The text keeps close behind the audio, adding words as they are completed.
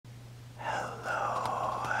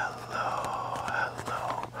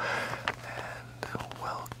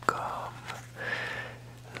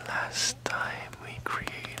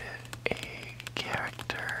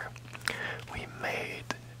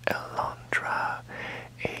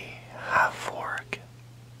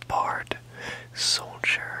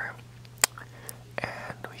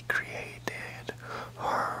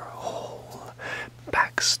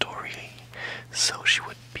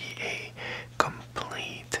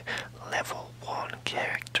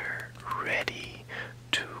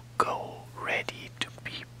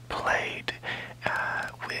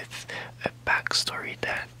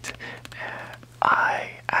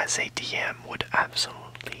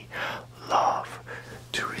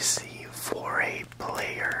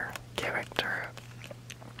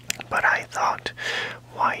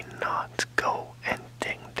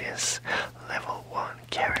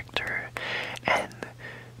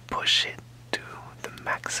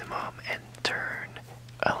maximum and turn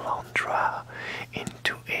Elandra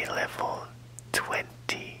into a level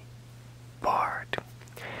 20 bard.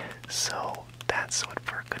 So that's what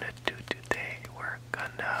we're gonna do today. We're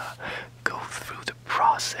gonna go through the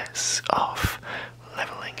process of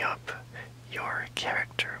leveling up your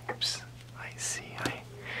character. Oops, I see I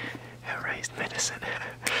erased medicine.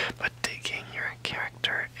 But taking your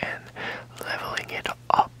character and leveling it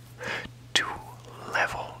up to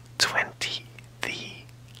level 20, the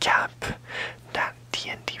gap that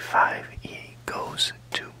D&D 5e goes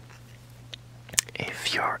to.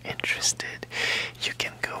 If you're interested, you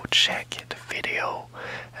can go check the video,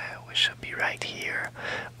 which should be right here,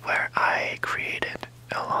 where I created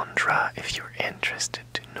Elandra. If you're interested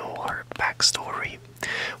to know her backstory,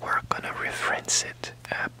 we're gonna reference it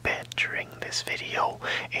a bit during this video.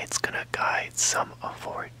 It's gonna guide some of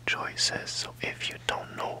our choices, so if you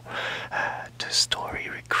don't know the story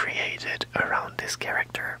recreated around this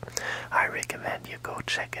character, I recommend you go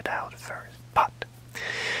check it out first. But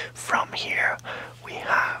from here we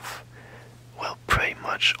have, well, pretty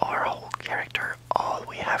much our whole character. All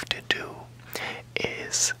we have to do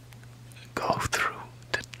is go through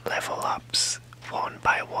the level ups one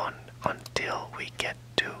by one until we get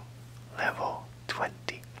to level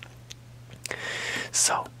 20.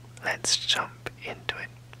 So let's jump into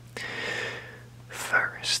it.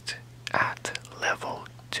 First, at level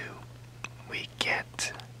 2, we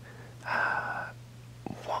get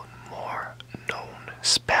one more known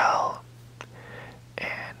spell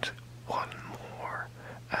and one more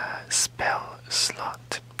spell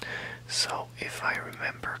slot. So if I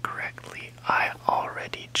remember correctly, I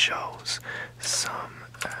already chose some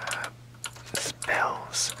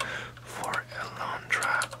spells for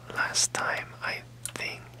Elandra last time.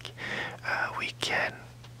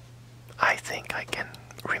 I think I can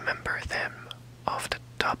remember them off the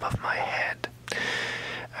top of my head.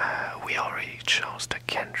 We already chose the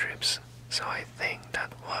cantrips, so I think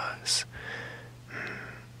that was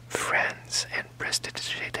Friends and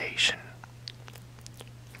Prestidigitation.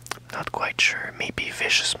 Not quite sure. Maybe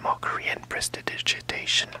Vicious Mockery and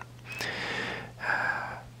Prestidigitation.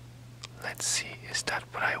 Let's see, is that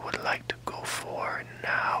what I would like to go for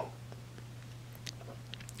now?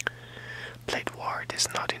 Blade Ward is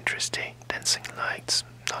not interesting. Dancing Lights,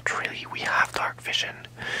 not really. We have Dark Vision.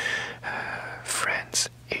 Friends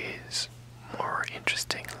is more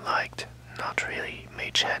interesting. Liked, not really.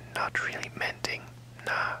 Mage Hand, not really. Mending,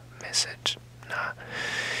 nah. Message, nah.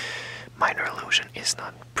 Minor Illusion is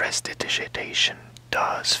not. Prestidigitation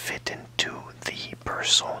does fit into the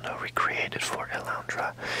persona we created for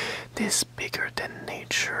Elandra. This bigger than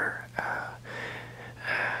nature,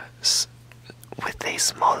 with a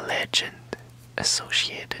small legend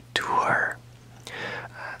associated to her.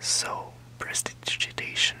 So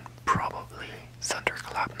Prestidigitation probably.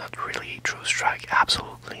 Thunderclap, not really. True Strike,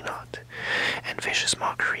 absolutely not. And Vicious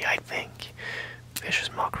Mockery, I think Vicious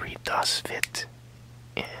Mockery does fit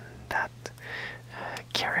in that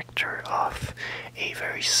character of a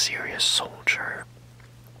very serious soldier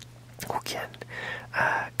who can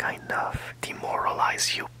kind of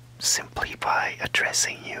demoralize you simply by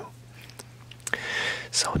addressing you.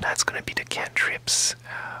 So that's gonna be the cantrips,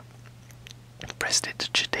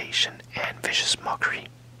 Prestidigitation and Vicious Mockery.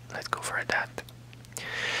 Let's go for that.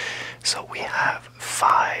 So we have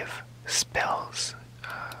 5 spells,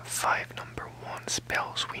 5 number 1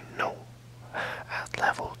 spells we know at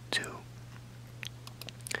level 2.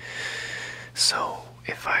 So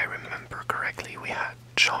if I remember correctly, we had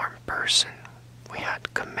Charm Person, we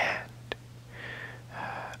had Command.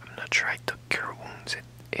 I'm not sure I took Cure Wounds.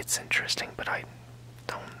 It's interesting, but I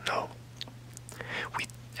don't know. We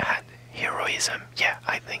had Heroism. Yeah,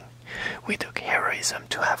 I think we took Heroism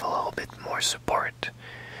to have a little bit more support,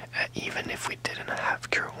 even if we didn't have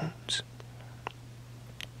Cure Wounds.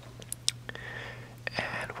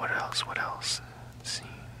 And what else? Let's see,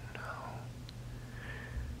 no.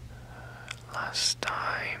 Last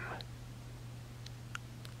time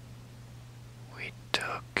we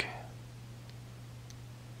took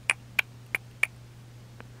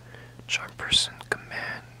Charm Person,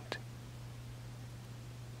 Command.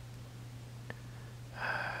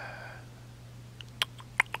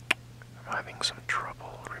 I'm having some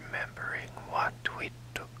trouble remembering what we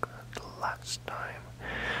took the last time.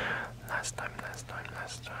 Last time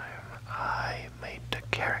I made the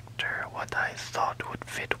character what I thought would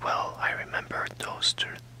fit well. I remember those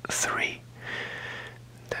 3.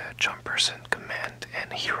 The Charm Person, Command,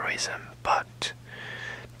 and Heroism, but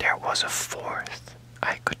there was a 4th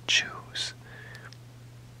I could choose.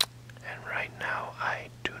 And right now I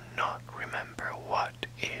do not remember what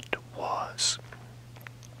it was.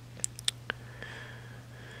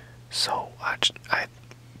 So I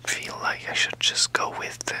feel like I should just go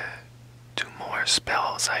with the 2 more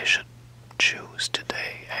spells I should choose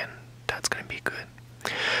today, and that's gonna be good.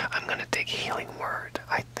 I'm gonna take Healing Word.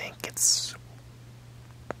 I think it's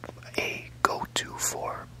a go-to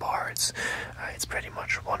for bards. It's pretty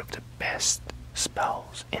much one of the best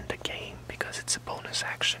spells in the game because it's a bonus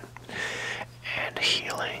action, and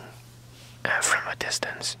healing from a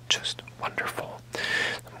distance, just wonderful.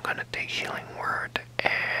 I'm gonna take Healing Word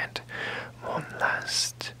and one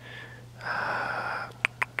last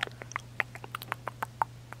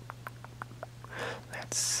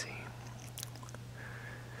let's see,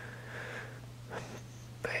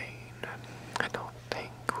 Bane. I don't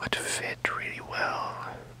think would fit really well.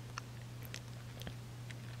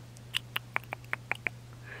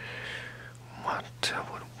 What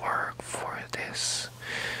would work for this?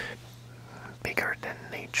 Bigger than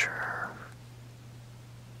nature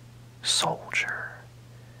soldier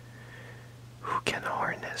who can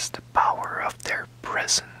harness the power of their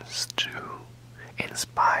presence to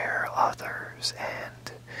inspire others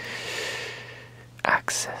and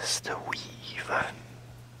access the weave.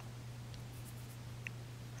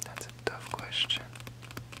 That's a tough question.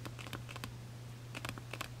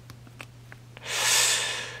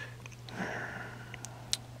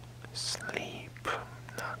 Sleep,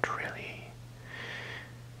 not really.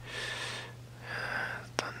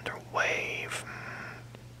 Thunder Wave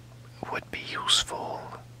would be useful.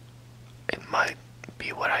 It might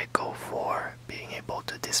be what I go for. Being able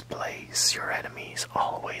to displace your enemies,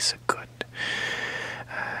 always a good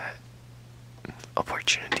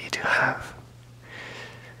opportunity to have.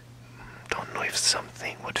 Don't know if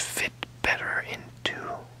something would fit better into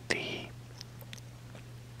the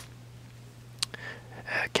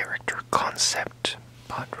character concept,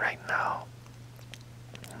 but right now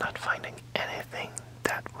I'm not finding anything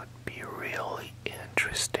that would be really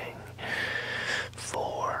interesting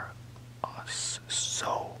for us,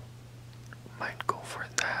 so might go for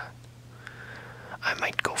that. I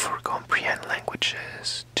might go for comprehend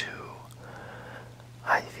languages too.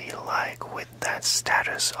 I feel like with that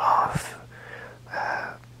status of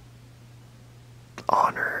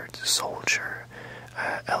honored soldier,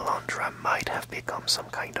 Elandra might have become some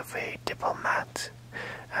kind of a diplomat.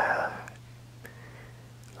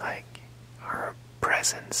 Like, her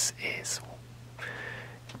presence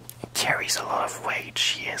carries a lot of weight.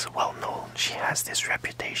 She is well known. She has this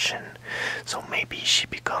reputation. So maybe she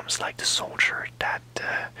becomes like the soldier that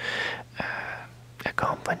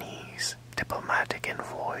accompanies diplomatic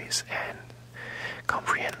envoys, and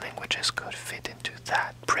comprehend languages could fit into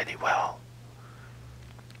that pretty well.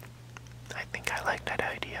 I think I like that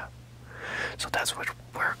idea. So that's what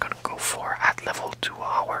we're gonna go for. At level 2,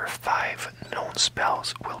 our 5 known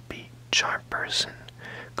spells will be Charm Person,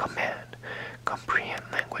 Command, Comprehend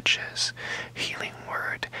Languages, Healing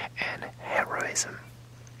Word, and Heroism.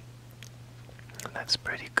 That's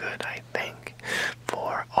pretty good, I think.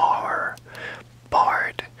 For our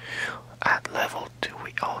Bard, at level 2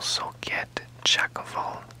 we also get Jack of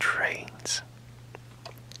all trades.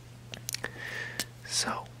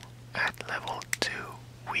 So at level 2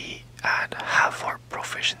 we add Half-Orc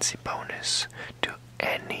proficiency bonus to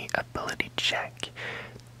any ability check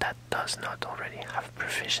that does not already have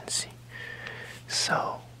proficiency.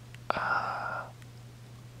 So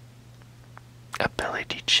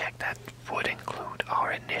ability check that would include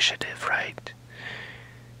our initiative, right?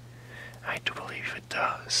 I do believe it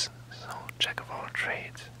does. So Jack of all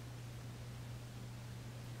trades.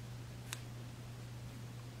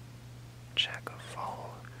 Jack of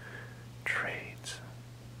all trades.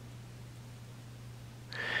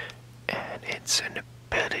 And it's an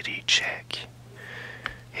ability check.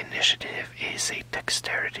 Initiative is a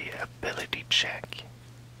dexterity ability check.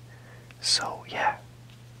 So yeah,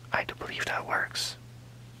 I do believe that works.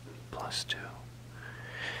 +2.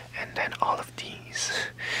 And then all of these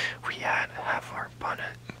we add Half-Orc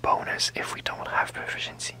bonus if we don't have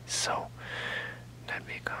proficiency. So that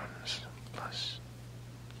becomes +2.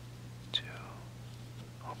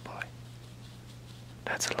 Oh boy.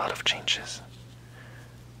 That's a lot of changes.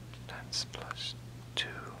 That's +2.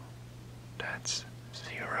 That's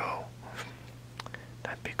 0.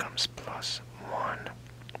 That becomes +1.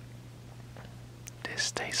 This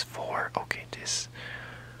stays 4. Okay, this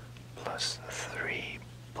 +3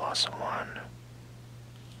 +1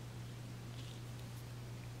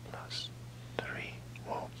 +3.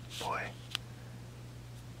 Whoa, boy.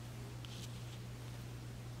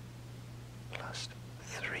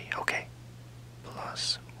 +3. Okay.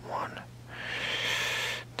 +1.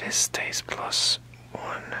 This stays +1.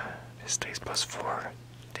 This stays +4.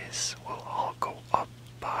 This will all go up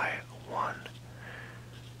by 1.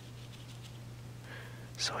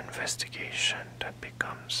 So investigation, that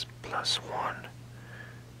becomes +1,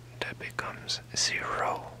 that becomes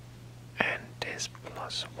 0, and this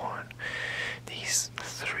 +1. These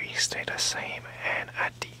 3 stay the same, and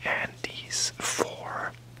at the end these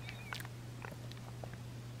 4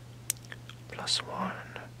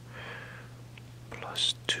 +1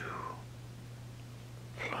 +2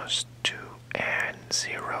 +2 and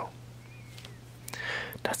 0.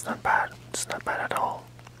 That's not bad. It's not bad at all.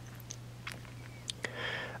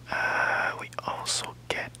 We also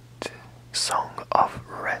get Song of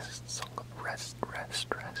Rest. Song of Rest.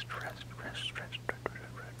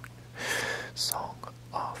 Song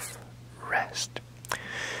of Rest,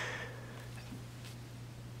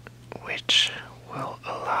 which will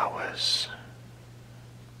allow us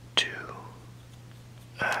to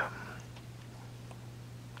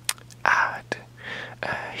add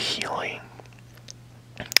healing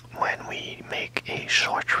when we make a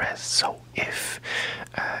short rest. So if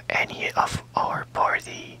any of our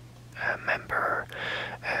party member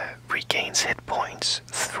regains hit points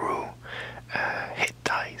through hit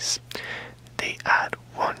dice, they add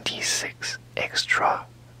 1d6 extra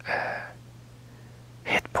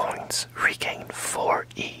hit points regained for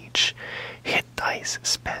each hit dice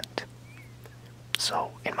spent.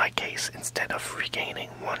 So in my case, instead of regaining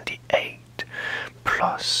 1d8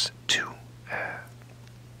 plus 2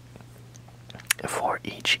 for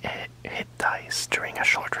each hit dice during a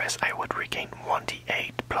short rest, I would regain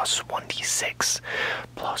 1d8 plus 1d6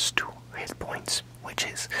 plus 2 hit points, which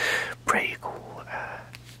is pretty cool,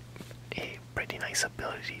 a pretty nice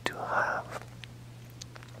ability to have.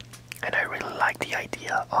 And I really like the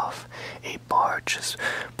idea of a bard just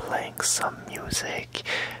playing some music,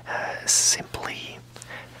 simply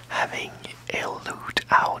having a lute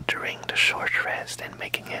out during the short rest and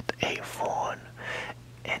making it a fun,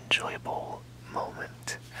 enjoyable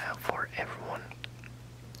moment for everyone.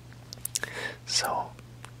 So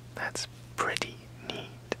that's pretty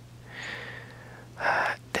neat.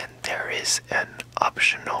 Then there is an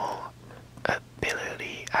optional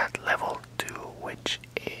ability at level 2, which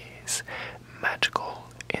is Magical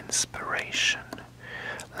Inspiration.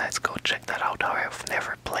 Let's go check that out. I've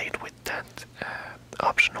never played with that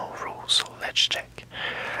optional rule, so let's check.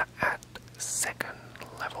 At second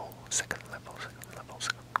level.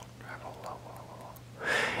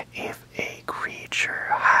 If a creature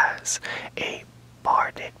has a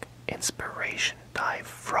bardic inspiration die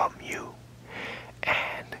from you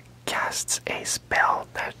and casts a spell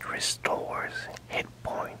that restores hit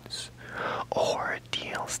points or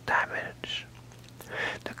deals damage,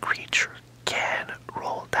 the creature can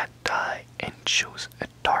roll that die and choose a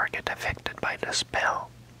target affected by the spell.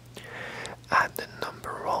 Add the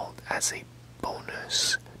number rolled as a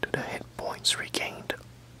bonus to the hit points regained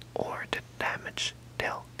or the damage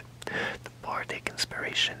dealt. The bardic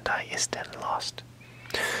inspiration die is then lost.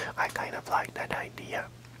 I kind of like that idea.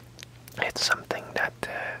 It's something that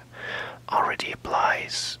already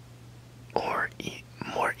applies, or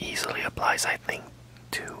more easily applies, I think,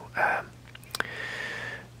 to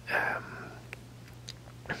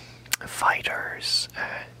fighters,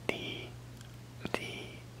 the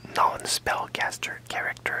non-spellcaster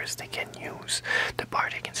characters. They can use the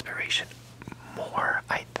bardic inspiration more,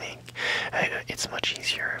 I think. It's much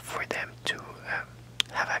easier for them to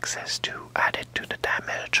have access to add it to the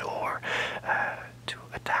damage or to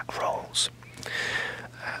attack rolls.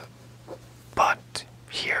 But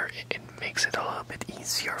here it makes it a little bit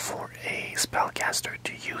easier for a spellcaster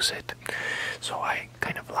to use it. So I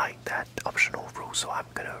kind of like that optional rule, so I'm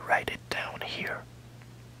gonna write it down here.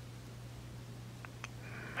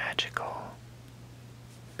 Magical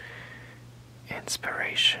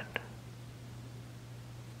Inspiration.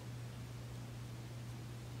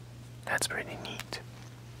 That's pretty neat.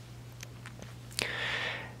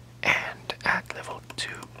 And at level 2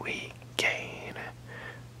 we gain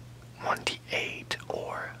 1d8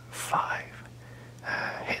 or 5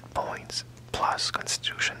 hit points plus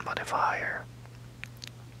constitution modifier.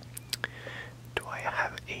 Do I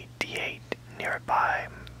have a d8 nearby?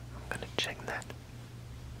 I'm gonna check that.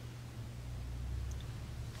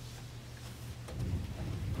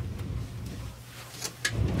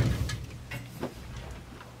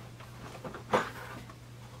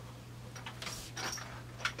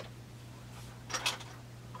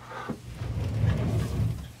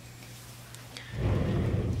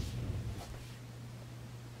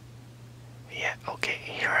 Okay,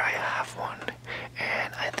 here I have one,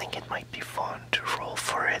 and I think it might be fun to roll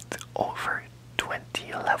for it over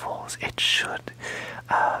 20 levels. It should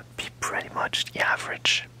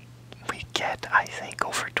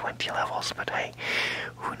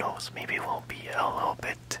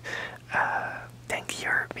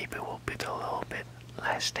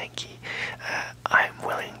slash tanky, I'm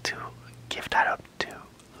willing to give that up to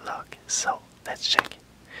luck. So let's check.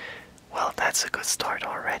 Well, that's a good start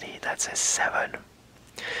already. That's a 7.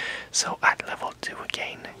 So at level 2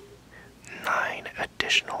 again, 9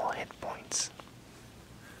 additional hit points.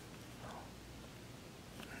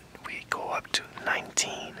 We go up to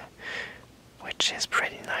 19, which is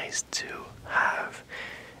pretty nice to have.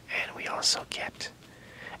 And we also get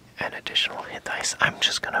an additional hit dice. I'm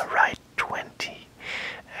just gonna write 20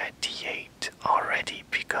 d8 already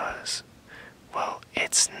because, well,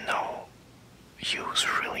 it's no use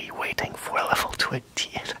really waiting for level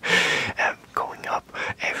 20 and going up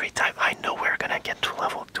every time. I know we're gonna get to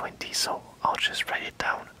level 20, so I'll just write it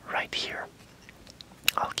down right here.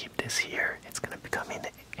 I'll keep this here. It's gonna become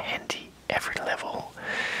handy every level.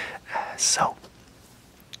 So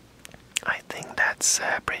I think that's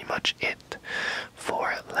pretty much it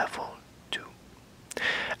for level 2.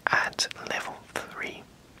 At level 3,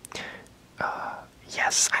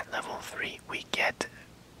 yes, at level 3 we get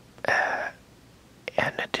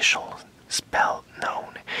an additional spell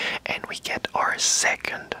known, and we get our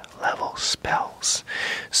second level spells.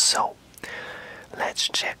 So let's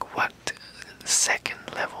check what second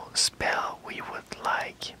level spell we would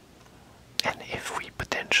like, and if we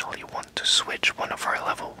potentially want to switch one of our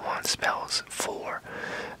level 1 spells for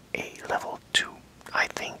a level 2. I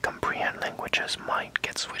think comprehend languages might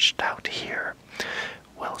get switched out here.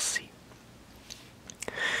 We'll see.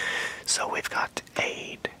 So we've got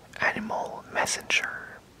aid, animal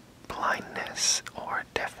messenger, blindness or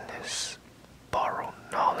deafness, borrow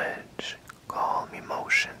knowledge, calm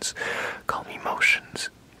emotions,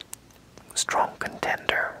 strong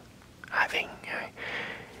contender, having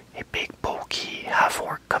a big bulky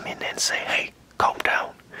half-orc come in and say, hey, calm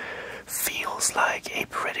down, feels like a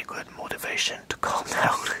pretty good motivation to calm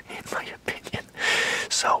down, in my opinion.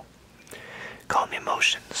 So, calm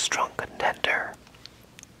emotions, strong contender,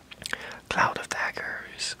 cloud of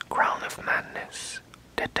daggers, crown of madness,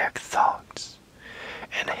 detect thoughts,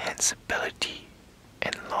 enhance ability,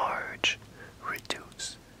 enlarge,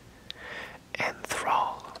 reduce,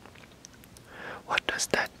 enthrall. What does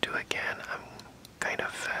that do again? I'm kind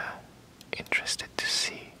of interested to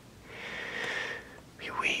see.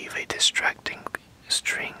 We weave a distracting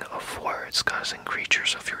string of words causing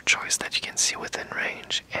creatures of your choice that you can see within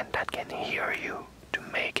range and that can hear you to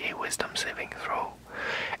make a wisdom saving throw.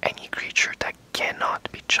 Any creature that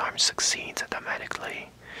cannot be charmed succeeds automatically.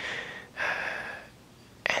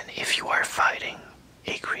 And if you are fighting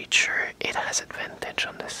a creature, it has advantage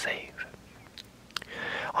on the save.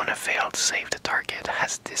 On a failed save, the target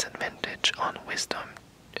has disadvantage on wisdom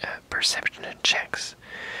perception checks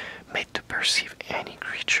made to perceive any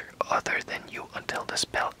creature other than you until the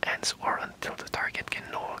spell ends or until the target can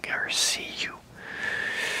no longer see you.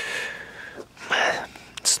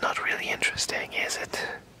 It's not really interesting, is it?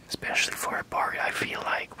 Especially for a bard. I feel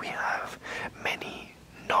like we have many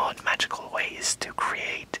non-magical ways to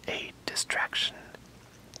create a distraction.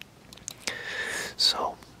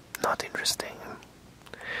 So, not interesting.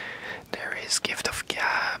 There is Gift of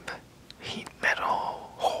Gab, Heat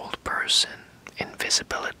Metal, Hold Person,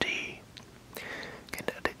 Invisibility,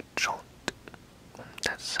 Kinetic Jolt.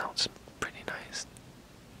 That sounds pretty nice.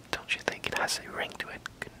 Don't you think it has a ring to it?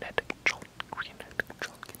 Kinetic Jolt, Kinetic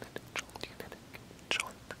Jolt, Kinetic Jolt, Kinetic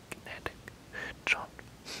Jolt, Kinetic Jolt.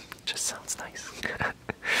 Just sounds nice.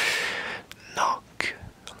 Knock,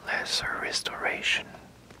 Lesser Restoration,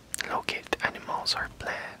 Locate Animals or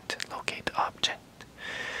Plant, Locate Object,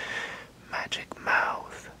 Magic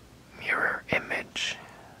Mouth, Mirror Image,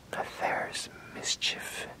 Nefarious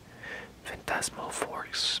Mischief, Phantasmal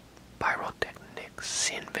Force, Pyrotechnics,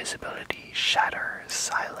 See Invisibility, Shatter,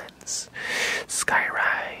 Silence,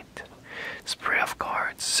 Skyride, Spray of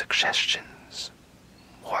Cards, Suggestions,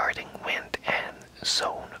 Warding Wind, and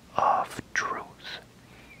Zone of Truth.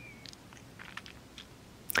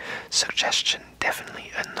 Suggestion,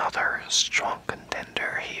 definitely another strong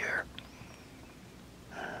contender here.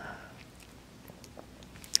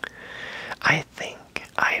 I think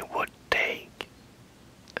I would take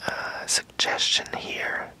Suggestion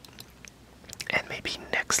here, and maybe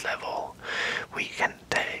next level we can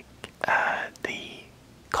take the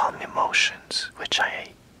Calm Emotions, which I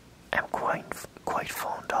am quite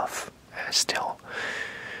fond of still,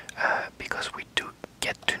 because we do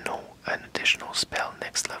get to know an additional spell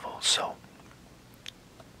next level, so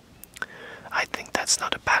I think that's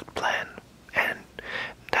not a bad plan, and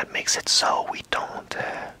that makes it so we don't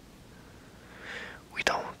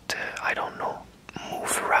I don't know,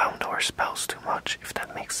 move around our spells too much, if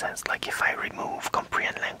that makes sense. Like if I remove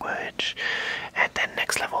Comprehend Language and then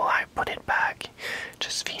next level I put it back,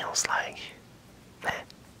 just feels like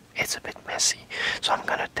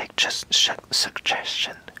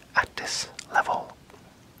suggestion at this level.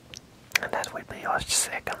 And that would be our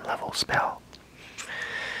second level spell.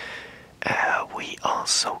 We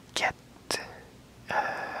also get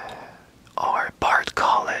our Bard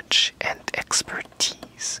College and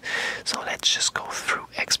expertise. So let's just go through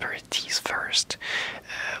expertise first.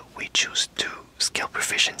 We choose 2 skill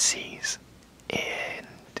proficiencies, and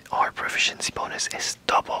our proficiency bonus is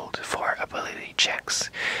doubled for ability checks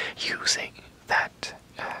using that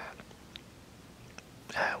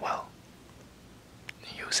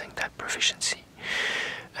using that proficiency.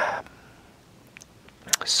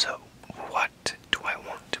 So what do I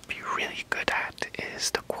want to be really good at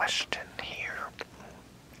is the question here.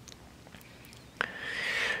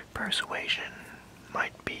 Persuasion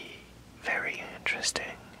might be very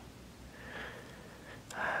interesting.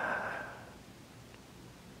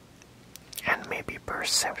 And maybe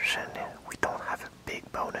perception, we don't have a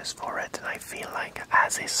big bonus for it, and I feel like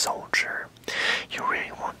as a soldier you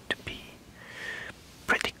really want to be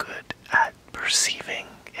pretty good at perceiving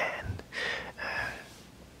and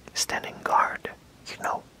standing guard, you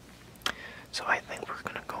know. So I think we're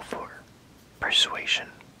gonna go for persuasion.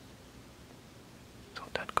 So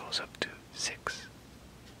that goes up to 6.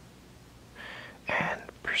 And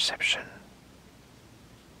perception,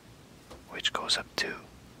 which goes up to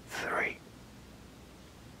 3.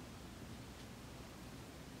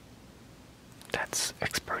 That's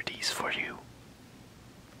expertise for you.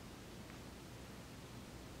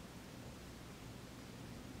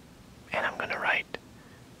 And I'm gonna write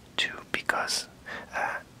 2 because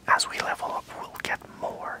as we level up we'll get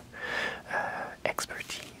more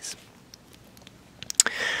expertise.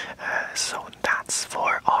 So that's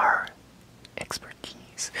for our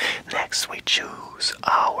expertise. Next we choose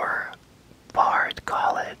our Bard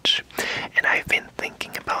College, and I've been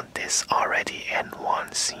thinking about this already, and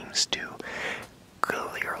one seems to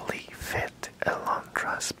clearly fit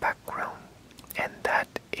Elandra's background, and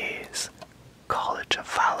that is College of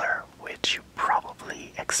Valor, which you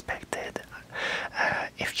probably expected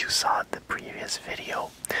if you saw the previous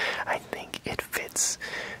video. I think it fits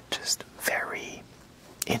just very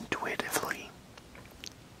intuitively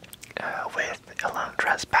with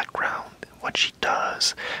Elandra's background, what she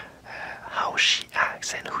does, how she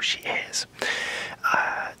acts, and who she is.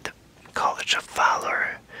 The College of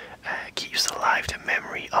Valor keeps alive the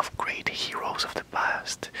memory of great heroes of the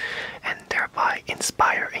past, and thereby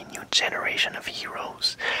inspire a new generation of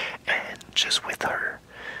heroes. And just with her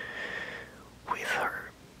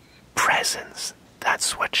presence,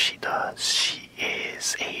 that's what she does. She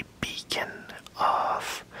is a beacon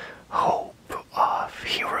of hope, of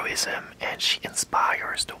heroism, and she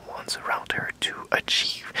inspires the ones around her to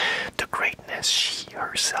achieve the greatness she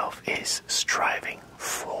herself is striving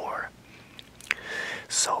for.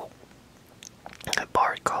 So the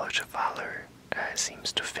Bard College of Valor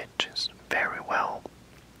seems to fit just very well.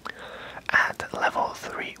 At level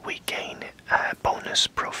 3 we gain bonus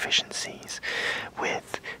proficiencies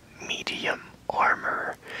with medium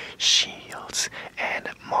armor, shields, and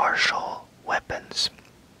martial weapons.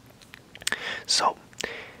 So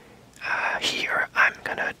here I'm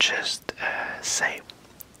gonna just say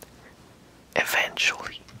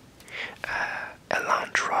eventually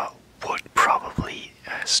Elandra would probably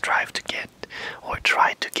strive to get or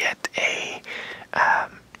try to get a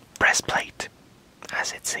breastplate,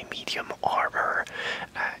 as it's a medium armor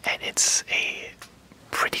and it's a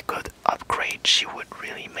pretty good upgrade she would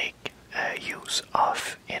really make use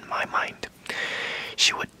of in my mind.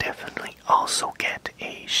 She would definitely also get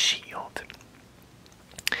a shield,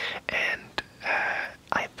 and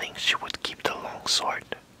I think she would keep the longsword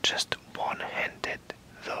just one-handed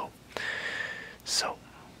though. So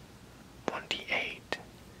 1d8,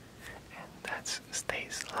 and that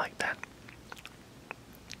stays like that.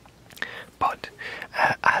 But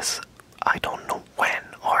as I don't know when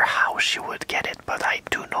or how she would get it, but I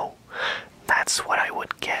do know that's what I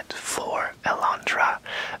would get for Elandra.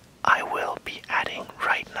 I will be adding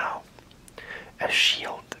right now a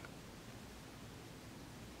shield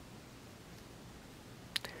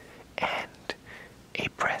and a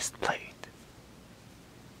breastplate.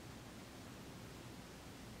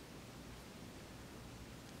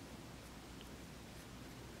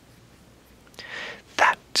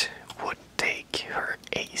 That would take her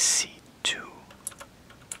AC to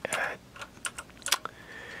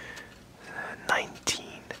 19,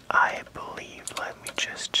 I believe. Let me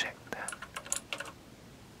just check that.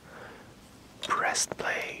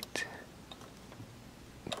 Breastplate.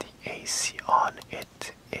 The AC on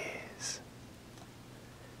it is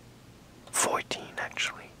 14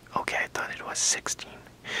 actually. Okay, I thought it was 16.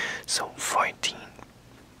 So 14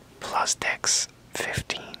 plus Dex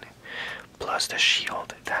 15. plus the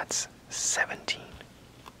shield, that's 17.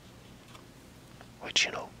 Which,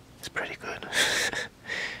 you know, is pretty good.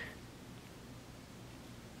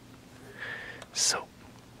 So,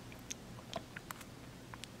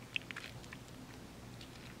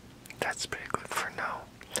 that's pretty good for now.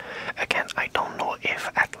 Again, I don't know if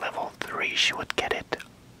at level 3 she would get it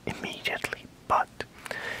immediately, but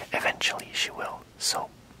eventually she will. So,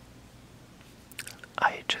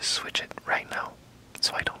 I just switch it right now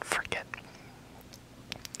so I don't forget.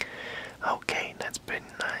 Okay, that's pretty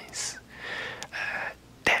nice.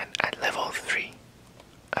 Then at level 3,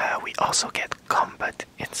 we also get combat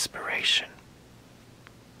inspiration.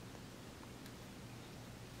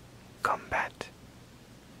 Combat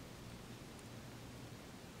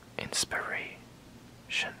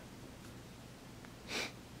inspiration.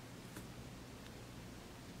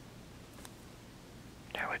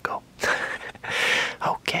 There we go.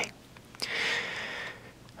 Okay.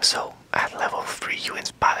 So at level 3 you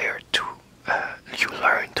you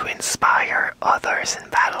learn to inspire others in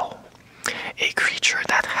battle. A creature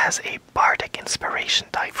that has a bardic inspiration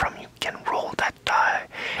die from you can roll that die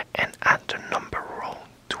and add the number rolled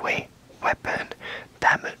to a weapon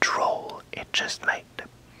damage roll it just made.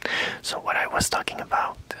 So what I was talking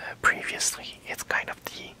about previously, it's kind of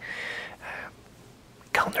the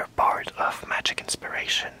counterpart of magic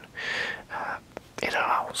inspiration. It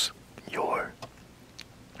allows your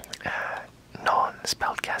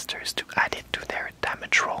non-spellcasters to add it to their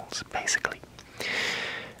damage rolls, basically.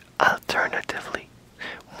 Alternatively,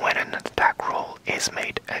 when an attack roll is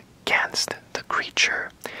made against the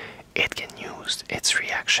creature, it can use its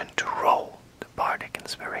reaction to roll the bardic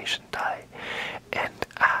inspiration die and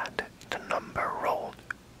add the number rolled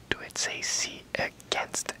to its AC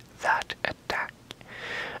against that attack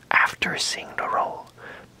after seeing the roll,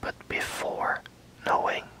 but before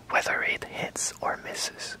knowing whether it hits or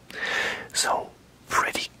misses. So,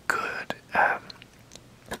 pretty good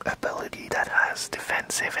ability that has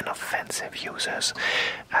defensive and offensive uses.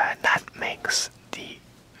 That makes the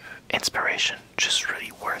inspiration just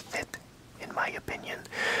really worth it, in my opinion.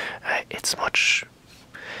 Its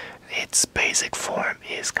basic form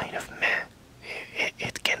is kind of meh.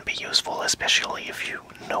 It can be useful, especially if you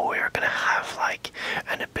know you're gonna have like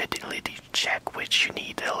an ability check which you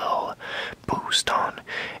need a little boost on.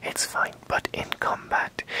 It's fine, but in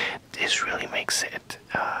combat, this really makes it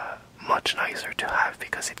much nicer to have,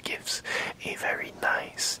 because it gives a very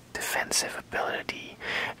nice defensive ability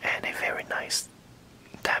and a very nice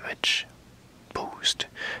damage boost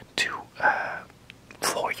to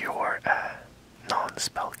for your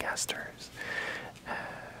non-spellcasters.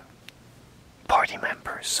 Party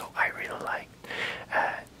members, so I really like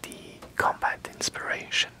the combat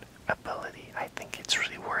inspiration ability. I think it's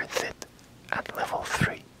really worth it at level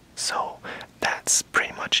 3. So that's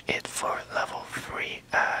pretty much it for level 3.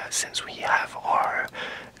 Since we have our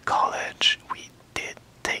college, we did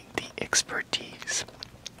take the expertise,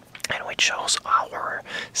 and we chose our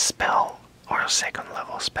spell, our second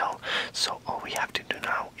level spell. So all we have to do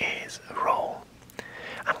now is roll.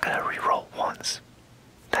 I'm gonna re-roll once.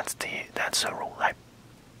 That's a rule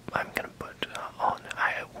I'm gonna put on.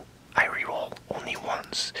 I reroll only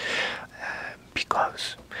once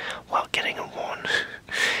because, well, getting a 1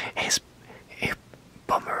 is a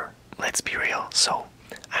bummer. Let's be real. So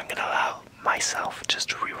I'm gonna allow myself just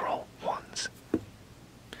to reroll once.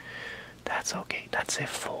 That's okay. That's a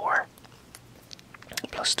 4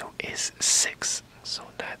 plus 2 is 6. So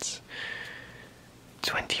that's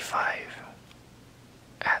 25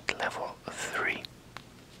 at level 3.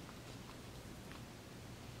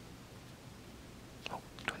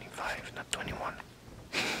 25, not 21.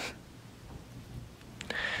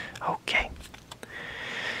 Okay.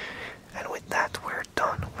 And with that, we're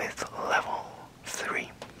done with level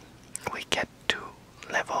 3. We get to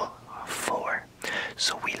level 4.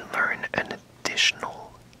 So we learn an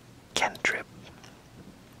additional cantrip.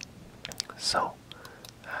 So,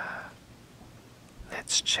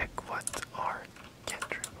 let's check what our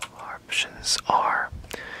cantrip options are.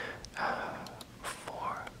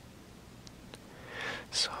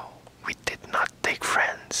 So, we did not take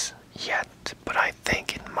friends yet, but I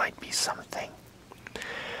think it might be something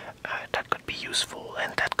that could be useful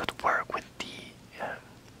and that could work with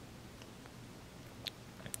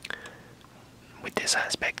this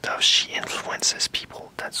aspect of she influences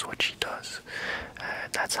people. That's what she does.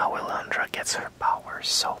 That's how Elandra gets her powers.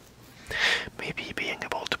 So, maybe being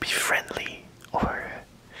able to be friendly or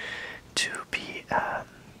to be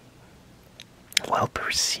well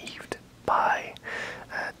perceived by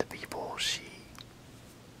the people she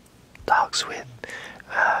talks with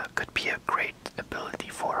could be a great ability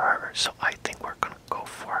for her. So I think we're gonna go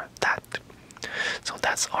for that. So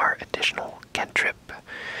that's our additional cantrip.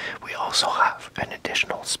 We also have an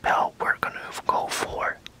additional spell. We're gonna go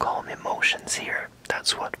for Calm Emotions here.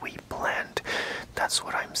 That's what we planned. That's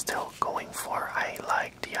what I'm still going for. I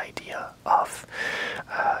like the idea of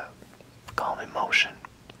Calm Emotion,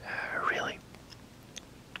 really.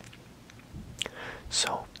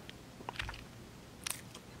 So,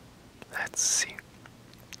 let's see.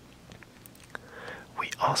 We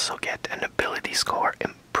also get an ability score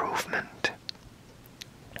improvement.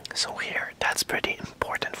 So here, that's pretty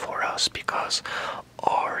important for us because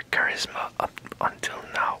our charisma up until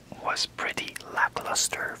now was pretty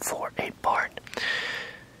lackluster for a bard.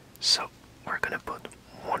 So we're gonna put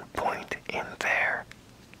 1 point in there,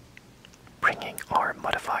 bringing our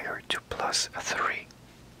modifier to +3.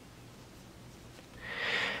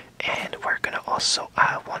 And we're gonna also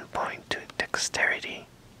add 1 point to dexterity,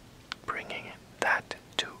 bringing that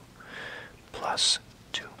to +2.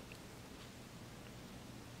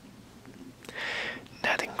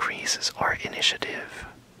 That increases our initiative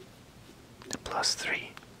to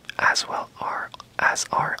 +3, as well as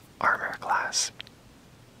our armor class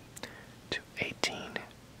to 18.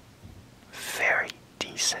 Very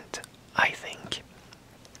decent, I think.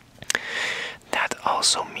 That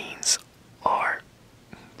also means our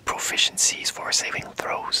proficiencies for saving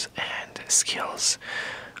throws and skills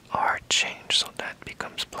are changed, so that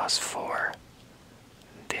becomes +4.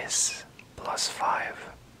 This +5.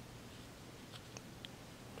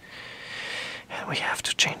 And we have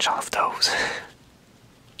to change all of those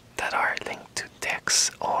that are linked to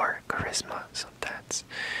dex or charisma, so that's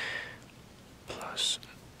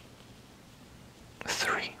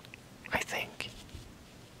 +3, I think,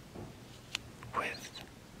 with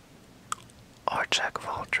our jack of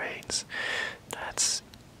all trades. That's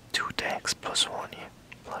 2 dex +1, yeah,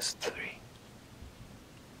 +3.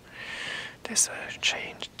 This doesn't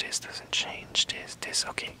change, this doesn't change, this,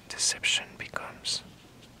 okay, deception becomes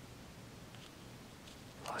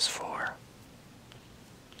 +4.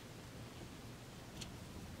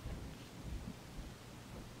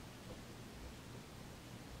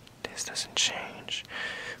 This doesn't change.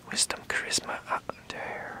 Wisdom, charisma, up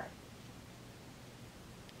there.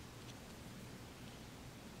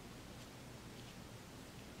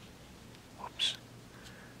 Whoops.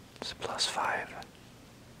 It's +5.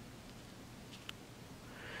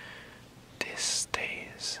 This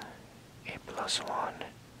stays a +1.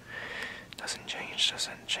 Doesn't change,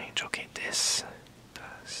 doesn't change. Okay, this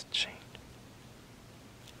does change.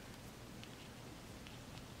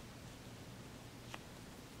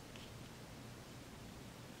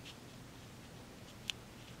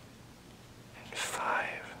 And 5.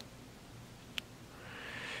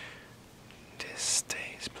 This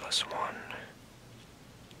stays +1.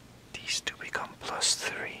 These two become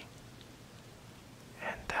 +3.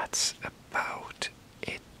 And that's about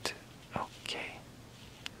it. Okay.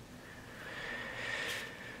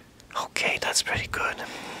 Okay, that's pretty good.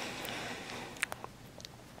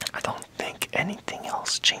 I don't think anything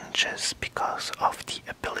else changes because of the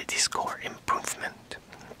ability score improvement.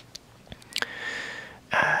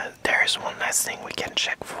 There's one last thing we can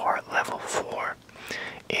check for level 4.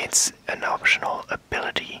 It's an optional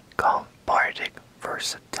ability called Bardic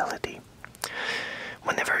Versatility.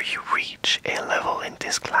 Whenever you reach a level in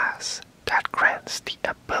this class that grants the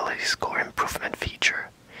ability score improvement feature,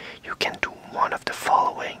 you can do one of the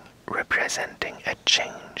following, representing a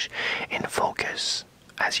change in focus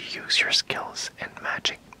as you use your skills and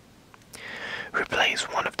magic. Replace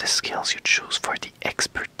one of the skills you choose for the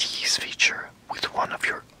expertise feature with one of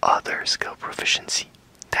your other skill proficiency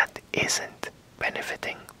that isn't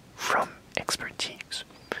benefiting from expertise.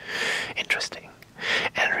 Interesting.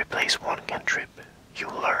 And replace one cantrip you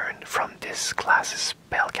learn from this class's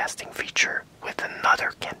spellcasting feature with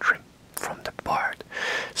another cantrip from the Bard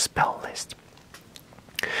spell list.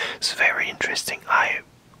 It's very interesting. I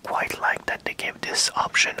quite like that they gave this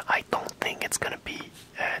option. I don't think it's gonna be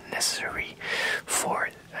necessary for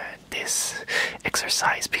this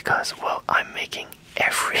exercise because, well, I'm making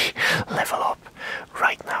every level up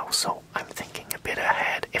right now, so I'm thinking a bit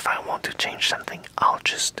ahead. If I want to change something, I'll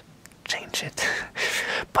just change it.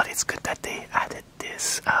 But it's good that they added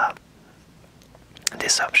this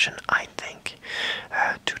this option, I think,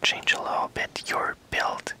 to change a little bit your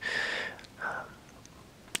build.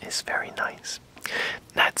 Is very nice.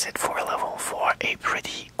 That's it for level 4, a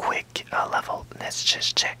pretty quick level. Let's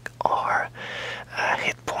just check our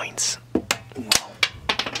hit points. Whoa.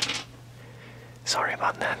 Sorry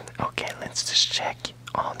about that. Okay, let's just check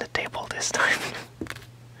on the table this time.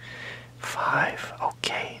 5,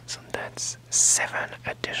 okay, so that's 7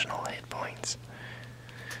 additional hit points,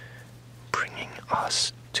 bringing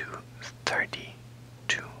us to 30.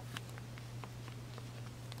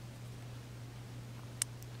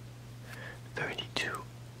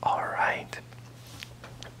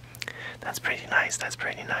 pretty nice, that's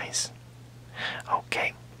pretty nice.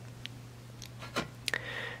 Okay.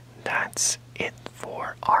 That's it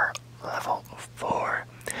for our level 4.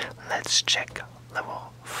 Let's check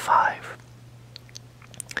level 5.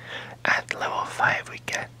 At level 5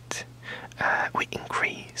 we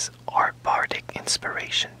increase our bardic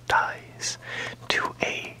inspiration dice to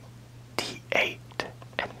a d8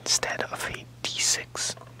 instead of a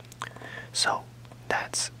d6. So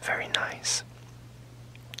that's very nice.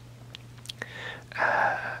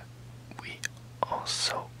 We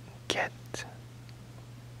also get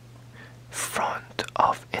Front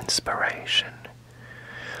of Inspiration.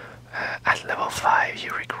 At level 5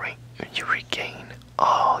 you regain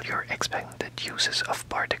all your expected uses of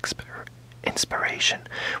bardic inspiration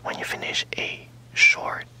when you finish a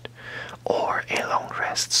short or a long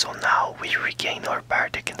rest. So now we regain our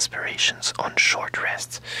bardic inspirations on short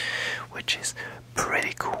rests, which is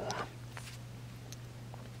pretty cool.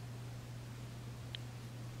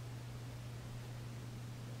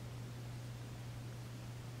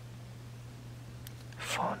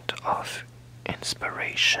 Font of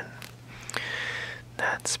Inspiration.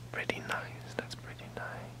 That's pretty nice. That's pretty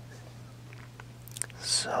nice.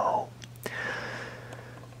 So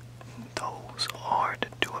those are the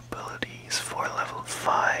 2 abilities for level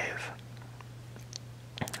 5.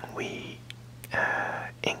 We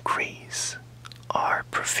increase our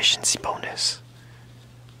proficiency bonus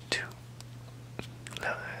to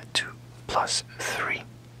 +3.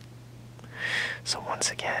 So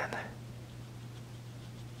once again,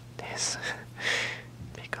 this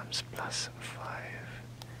becomes +5,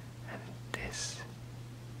 and this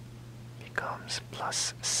becomes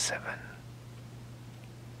 +7.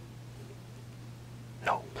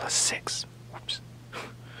 No, +6. Whoops.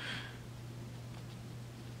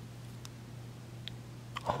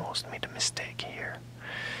 Almost made a mistake here.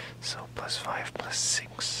 So +5,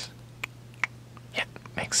 +6. Yeah,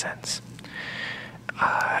 makes sense.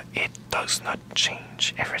 It does not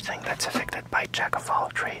change everything that's affected by Jack of all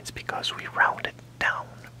trades because we round it down.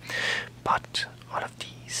 But all of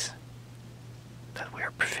these that we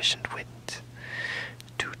are proficient with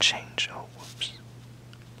do change. Oh, whoops.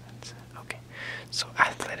 Okay, so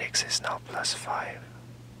athletics is now +5.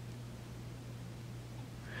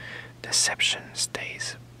 Deception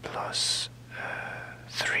stays +3,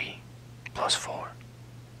 +4.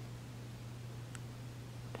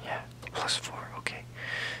 Yeah, +4, okay.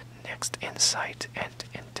 Next, insight and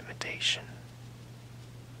intimidation.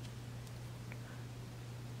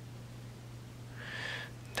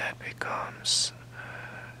 That becomes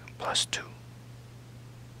 +2.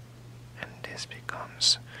 And this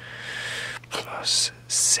becomes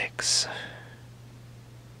 +6.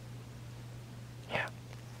 Yeah.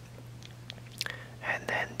 And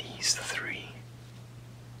then these 3.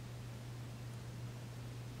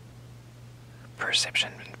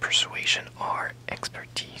 Perception and persuasion are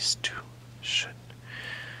expertise too.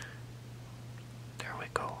 There we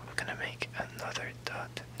go. I'm gonna make another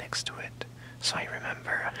dot next to it so I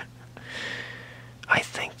remember. I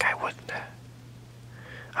think I would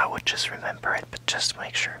just remember it, but just to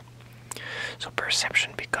make sure. So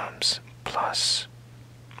perception becomes +5.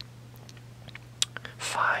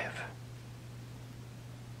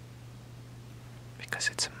 Because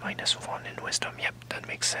it's a -1 in wisdom. Yep, that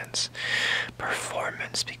makes sense.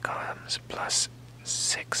 Performance becomes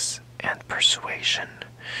 +6, and persuasion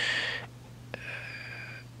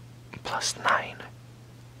 +9.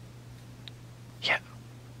 Yeah,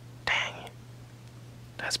 dang.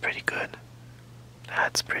 That's pretty good.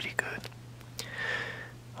 That's pretty good.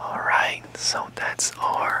 Alright, so that's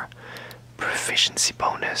our proficiency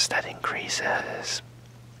bonus that increases.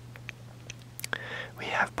 We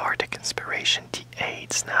have bardic inspiration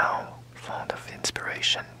D8s now. Font of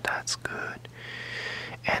Inspiration, that's good.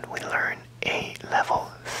 And we learn a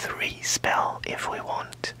level 3 spell if we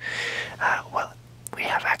want. Well, we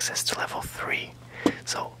have access to level 3,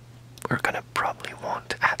 so we're gonna probably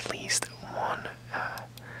want at least one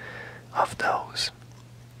of those.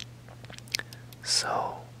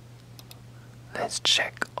 So let's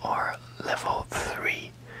check our level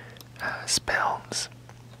 3 spells.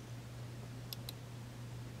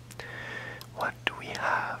 What do we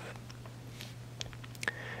have?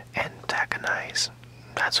 Antagonize.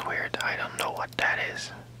 That's weird. I don't know what that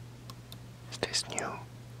is. Is this new?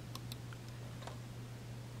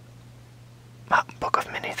 Book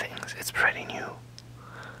of Many Things. It's pretty new.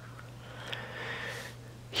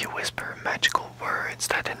 You whisper magical words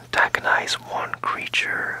that antagonize one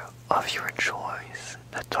creature of your choice.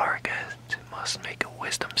 The target must make a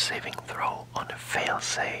wisdom saving throw on a fail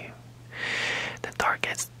save. The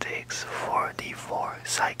target takes 4d4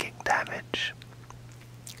 psychic damage.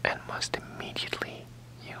 and must immediately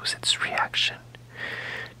use its reaction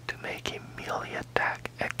to make a melee attack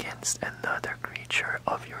against another creature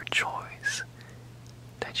of your choice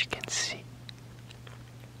that you can see.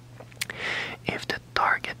 If the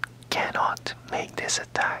target cannot make this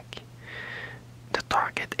attack, the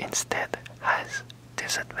target instead has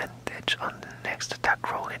disadvantage on the next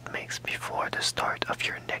attack roll it makes before the start of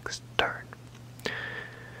your next turn.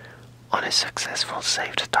 On a successful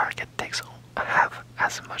save, the target takes half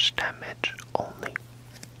as much damage only.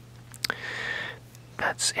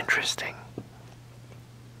 That's interesting.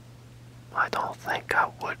 I don't think I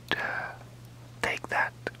would take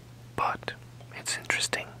that, but it's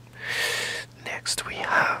interesting. Next we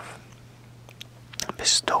have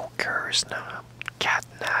Bestow Curse. No,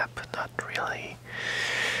 Catnap, not really.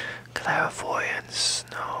 Clairvoyance,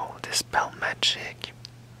 no. Dispel Magic,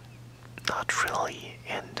 not really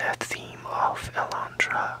in the theme of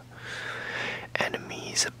Elandra.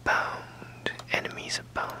 Enemies Abound. Enemies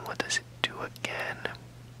Abound, what does it do again?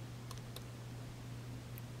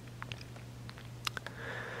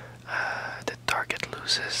 The target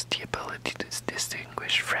loses the ability to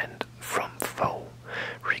distinguish friend from foe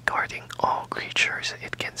regarding all creatures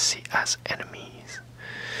it can see as enemies.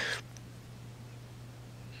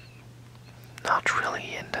 Not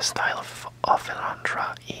really in the style of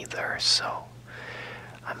Elandra either, so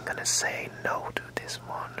I'm gonna say no to this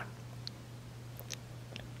one.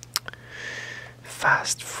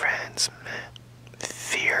 Fast Friends, meh.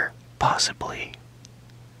 Fear, possibly.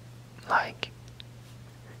 Like,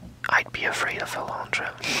 I'd be afraid of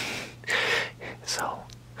Elandra. So,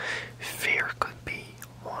 fear could be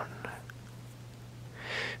one.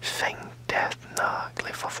 Feign Death, nah.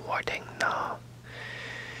 Glyph of Warding, nah.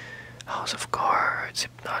 House of Cards,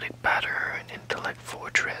 Hypnotic Pattern, Intellect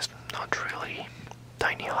Fortress, not really.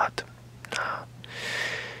 Tiny Hut, nah.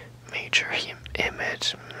 Major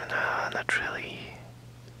Image, nah, not really.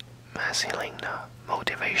 Mass Healing, nah.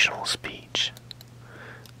 Motivational Speech.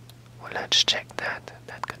 Well, let's check that.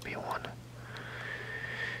 That could be one.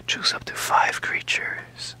 Choose up to 5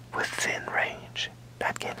 creatures within range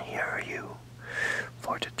that can hear you.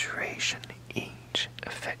 For the duration, each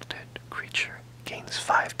affected creature gains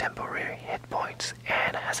 5 temporary hit points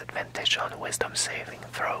and has advantage on wisdom saving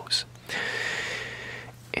throws.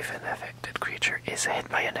 If an affected creature is hit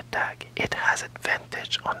by an attack, it has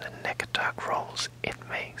advantage on the next attack rolls it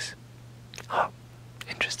makes. Oh,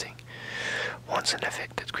 interesting. Once an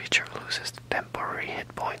affected creature loses the temporary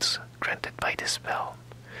hit points granted by the spell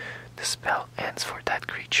ends for that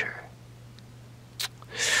creature.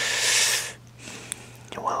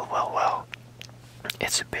 Well.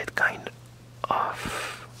 It's a bit kind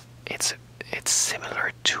of... It's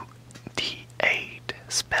similar to the Aid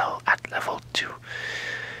spell at level 2,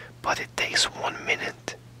 but it takes 1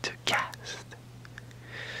 minute to cast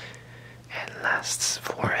and lasts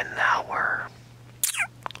for an hour.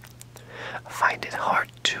 I find it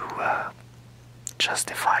hard to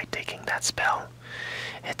justify taking that spell.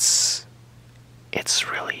 It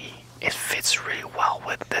fits really well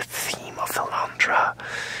with the theme of Elandra,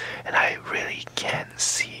 and I really can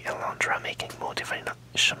see Elandra making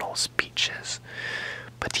motivational speeches,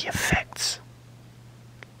 but the effects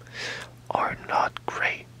are not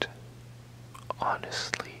great,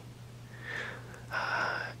 honestly.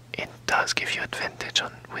 It does give you advantage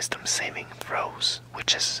on wisdom saving throws,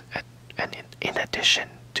 which is in addition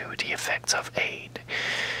to the effects of Aid,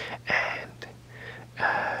 and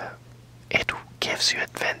it gives you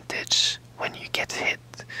advantage when you get hit,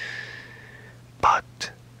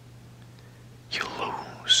 but you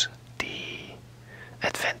lose the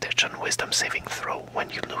advantage on wisdom saving throw when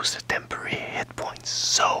you lose the temporary hit points.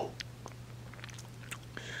 So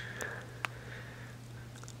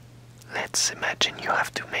let's imagine you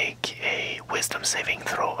have to make a wisdom saving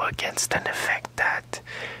throw against an effect that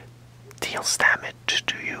deals damage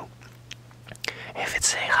to you. If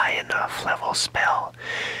it's a high enough level spell,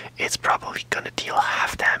 it's probably gonna deal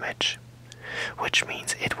half damage, which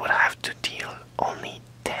means it would have to deal only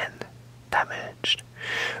 10 damage,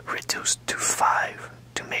 reduced to 5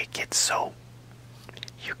 to make it so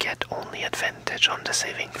you get only advantage on the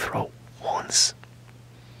saving throw once.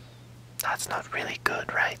 That's not really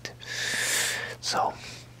good, right? So,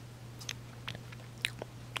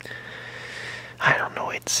 I don't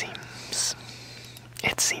know, it seems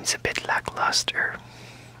a bit lackluster,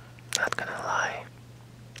 not gonna lie.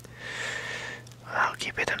 I'll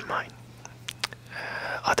keep it in mind.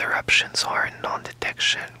 Other options are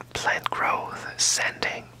non-detection, plant growth,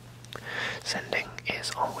 sending. Sending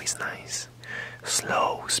is always nice.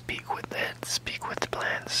 Slow, speak with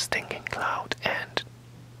plants, stinking cloud, and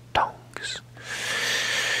tongues.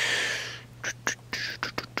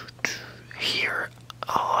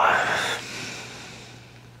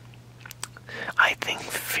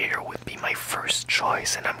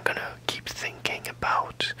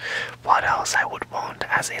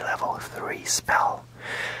 story spell.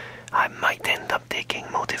 I might end up taking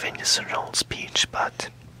motivational speech, but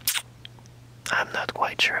I'm not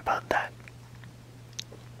quite sure about that.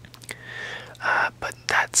 But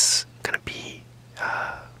that's gonna be,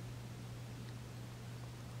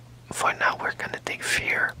 for now we're gonna take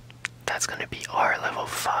Fear. That's gonna be our level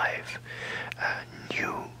 5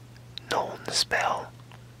 new known spell.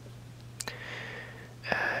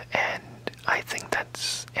 And I think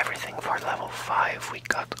that's everything for level 5. We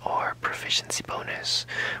got our proficiency bonus,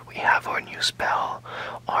 we have our new spell,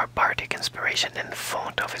 our bardic inspiration and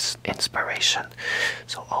font of inspiration.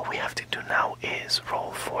 So all we have to do now is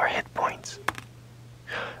roll 4 hit points.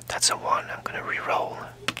 That's a 1, I'm gonna re-roll.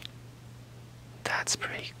 That's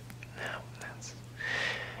pretty... no, that's...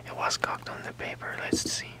 it was cocked on the paper,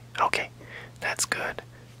 let's see. Okay, that's good.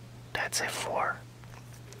 That's a 4.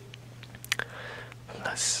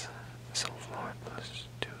 Plus, so 4 plus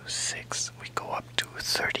 2, 6. We go up to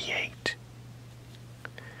 38.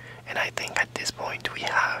 And I think at this point we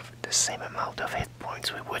have the same amount of hit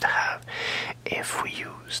points we would have if we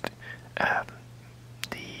used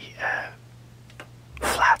the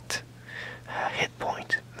flat hit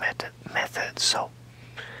point method. So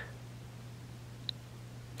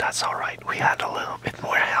that's alright. We had a little bit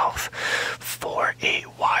more health for a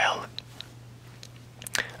while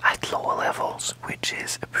at lower levels, which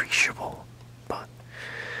is appreciable, but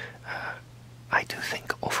I do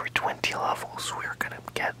think over 20 levels we're gonna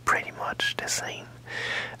get pretty much the same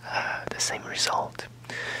result.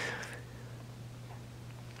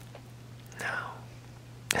 Now,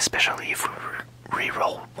 especially if we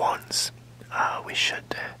re-roll once, we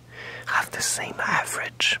should have the same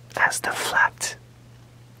average as the flat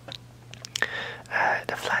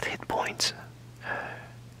hit points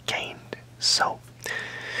gained, so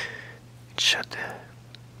it should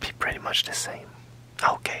be pretty much the same.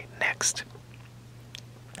 Okay, next.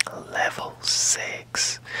 Level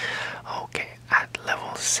 6. Okay, at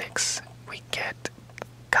level 6 we get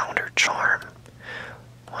Counter Charm,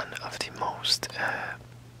 one of the most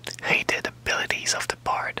hated abilities of the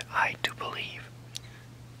bard, I do believe.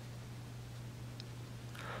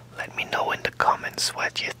 Let me know in the comments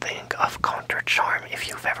what you think of Counter Charm if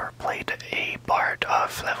you've ever played a bard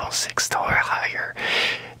of level 6 or higher.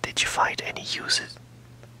 Did you find any uses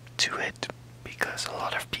to it? Because a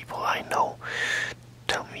lot of people I know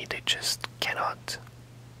tell me they just cannot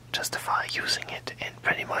justify using it in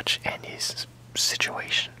pretty much any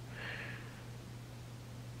situation.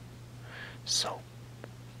 So,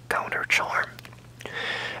 Counter Charm.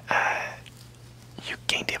 You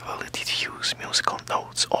gain the ability to use musical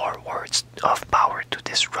notes or words of power to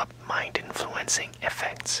disrupt mind-influencing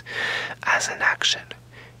effects. As an action,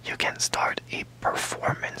 you can start a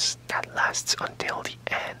performance that lasts until the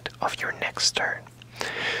end of your next turn.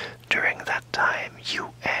 During that time,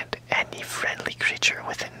 you and any friendly creature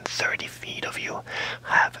within 30 feet of you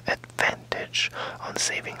have advantage on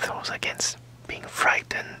saving throws against being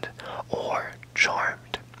frightened or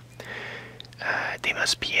charmed. They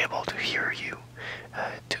must be able to hear you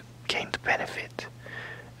to gain the benefit.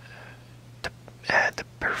 The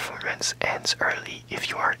performance ends early if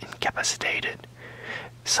you are incapacitated,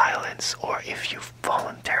 silenced, or if you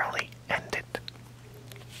voluntarily end it.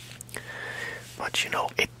 But you know,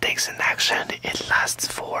 it takes an action, it lasts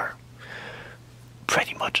for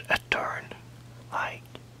pretty much a turn. Like,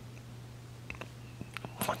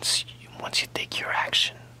 once you take your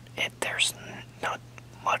action, there's not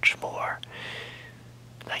much more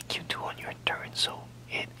like you do on your turn, so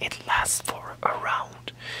it lasts for a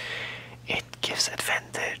round. It gives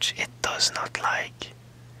advantage, it does not like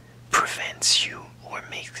prevents you or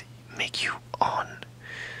make you on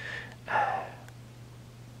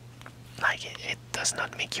like it does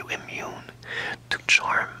not make you immune to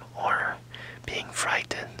charm or being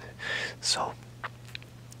frightened. So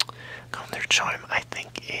Counter Charm, I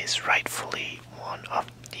think, is rightfully one of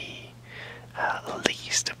the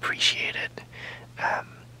least appreciated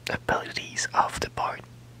abilities of the bard.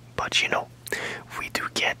 But you know, we do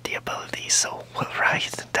get the ability, so we'll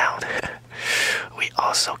write it down. We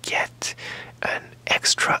also get an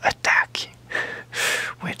extra attack,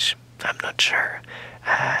 which I'm not sure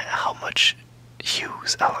how much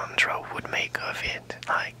use Elandra would make of it.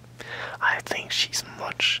 Like, I think she's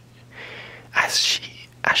much, as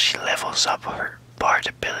she levels up her bard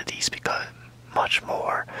abilities, become much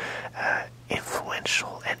more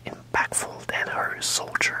influential and impactful than her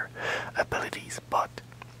soldier abilities. But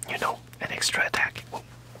you know, an extra attack. Whoa.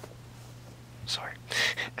 Sorry,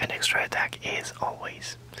 an extra attack is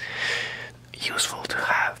always useful to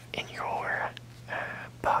have in your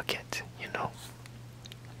pocket. You know,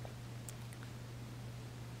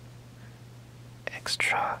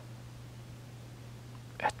 extra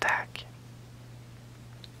attack.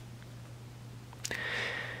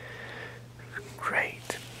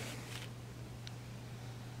 Great.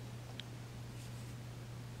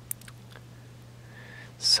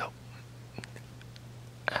 So,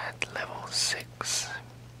 at level 6,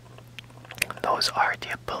 those are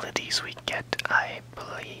the abilities we get, I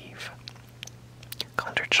believe.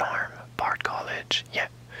 Counter Charm, Bard College, yeah.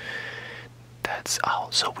 That's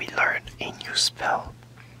all. So we learn a new spell.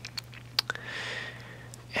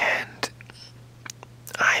 And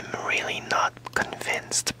I'm really not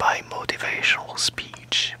convinced by motivational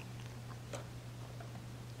speech.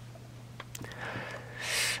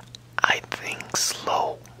 I think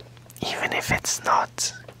slow, even if it's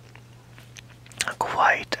not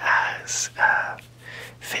quite as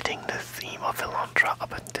fitting the theme of Elandra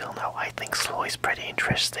up until now, I think slow is pretty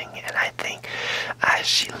interesting, and I think as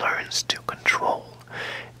she learns to control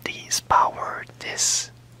this power,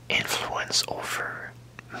 this influence over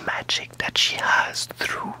magic that she has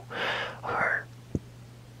through her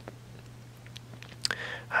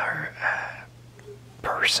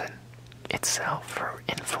person itself, her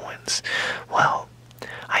influence, well,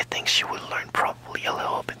 I think she will learn probably a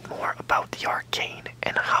little bit more about the arcane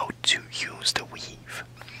and how to use the weave.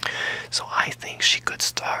 So I think she could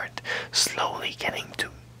start slowly getting to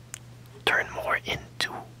turn more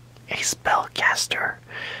into a spellcaster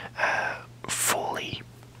fully,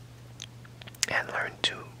 and learn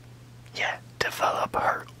to, develop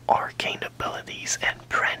her arcane abilities and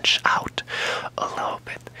branch out a little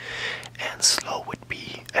bit. And slow would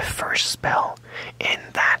be a first spell in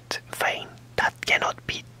that vein that cannot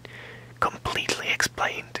be completely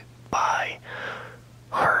explained by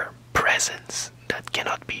her presence, that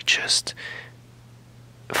cannot be just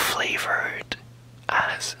flavored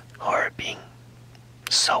as her being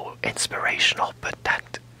so inspirational, but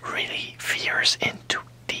that really veers into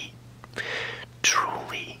the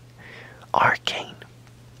truly arcane.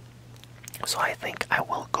 So I think I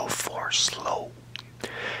will go for slow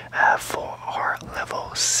for our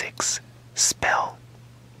level 6 spell.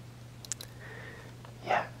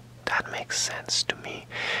 Yeah, that makes sense to me.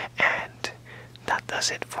 And that does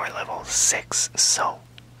it for level 6. So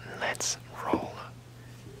let's roll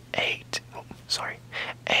 8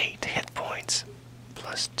 hit points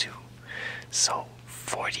plus 2. So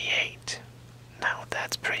 48. Now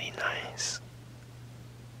that's pretty nice.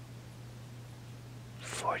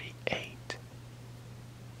 48.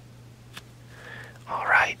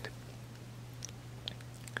 Alright.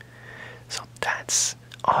 So that's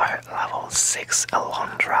our level 6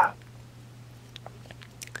 Elandra.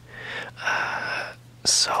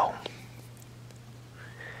 So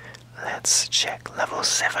let's check. Level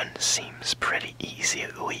 7 seems pretty easy.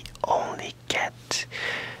 We only get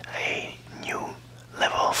a new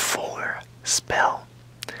level 4 spell.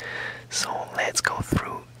 So let's go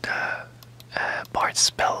through the Bard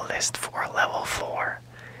spell list for level 4.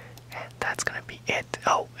 And that's gonna be it.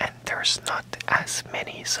 Oh, and there's not as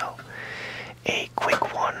many, so a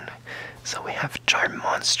quick one. So we have Charm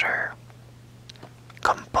Monster,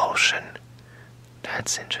 Compulsion.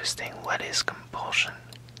 That's interesting. What is Compulsion?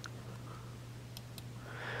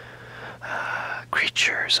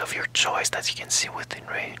 Creatures of your choice that you can see within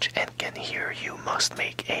range and can hear you must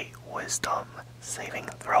make a Wisdom saving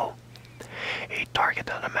throw. A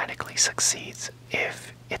target automatically succeeds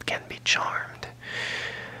if it can be charmed.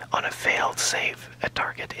 On a failed save, a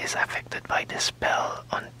target is affected by the spell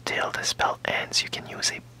until the spell ends. You can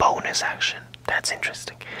use a bonus action. That's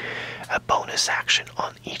interesting. A bonus action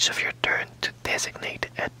on each of your turn to designate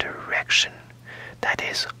a direction that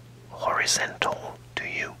is horizontal to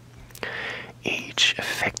you. Each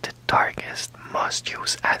affected target must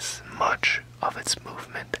use as much of its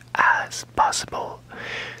movement as possible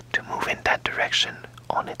to move in that direction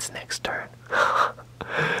on its next turn.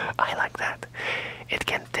 I like that. It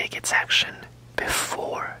can take its action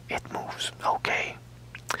before it moves. Okay.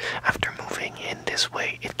 After moving in this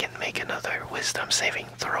way, it can make another Wisdom saving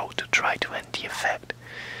throw to try to end the effect.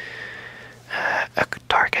 A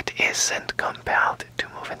target isn't compelled to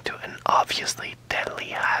move into an obviously deadly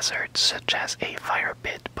hazard such as a fire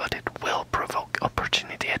pit, but it will provoke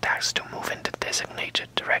opportunity attacks to move in the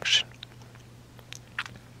designated direction.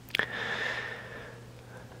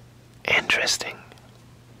 Interesting.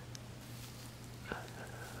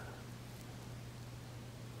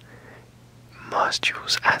 Must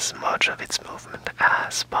use as much of its movement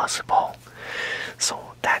as possible.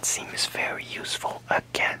 So that seems very useful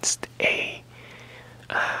against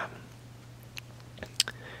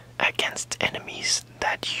against enemies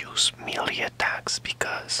that use melee attacks,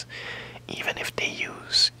 because even if they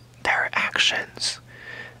use their actions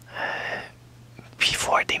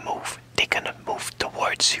before they move, they cannot move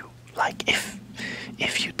toward like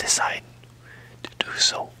if you decide to do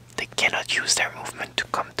so, they cannot use their movement to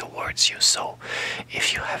come towards you. So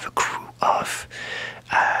if you have a crew of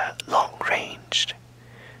long-ranged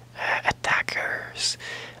attackers,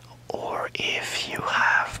 or if you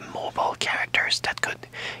have mobile characters that could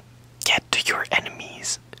get to your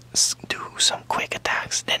enemies, do some quick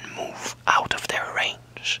attacks, then move out of their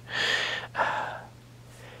range,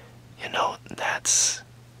 you know,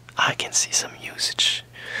 I can see some usage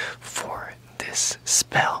for this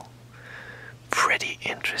spell. Pretty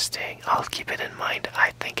interesting. I'll keep it in mind.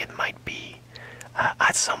 I think it might be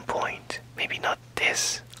at some point, maybe not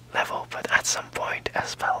this level, but at some point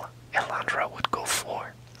as well, Elandra would go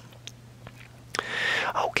for.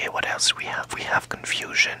 Okay, what else we have? We have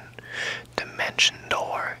Confusion, Dimension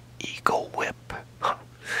Door, Ego Whip,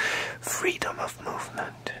 Freedom of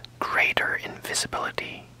Movement, Greater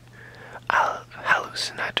Invisibility,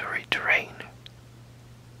 Hallucinatory Terrain,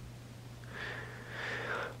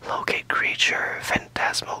 Locate Creature,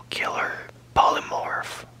 Phantasmal Killer,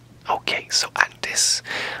 Polymorph. Okay, so at this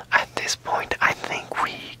point, I think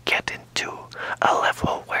we get into a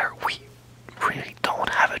level where we really don't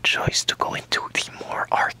have a choice to go into the more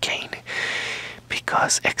arcane,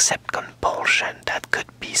 because except Compulsion, that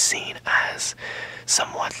could be seen as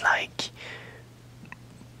somewhat like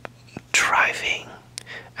driving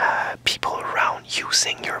people around,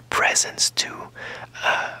 using your presence to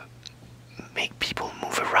make people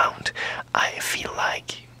move around. I feel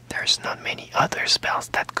like there's not many other spells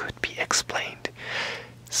that could be explained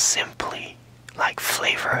simply, like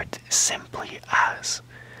flavored simply as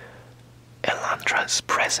Elandra's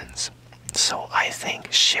presence. So I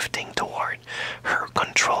think shifting toward her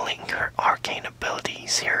controlling her arcane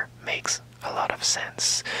abilities here makes a lot of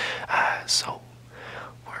sense. So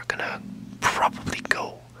we're gonna probably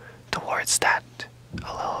go towards that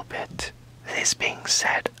a little bit. This being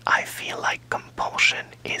said, I feel like Compulsion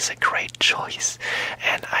is a great choice,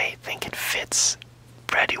 and I think it fits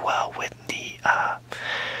pretty well with the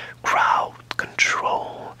crowd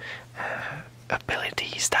control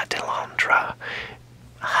abilities that Elandra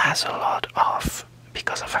has a lot of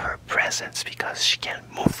because of her presence, because she can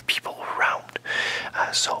move people around.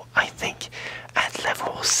 So I think at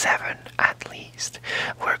level 7 at least,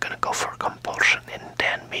 we're gonna go for Compulsion, and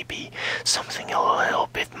then maybe something a little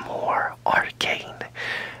bit more arcane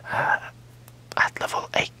at level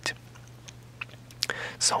 8.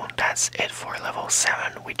 So that's it for level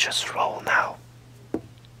 7. We just roll now.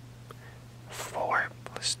 4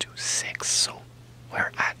 plus 2, 6, so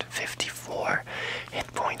we're at 54 hit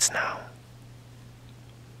points now.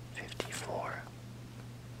 54.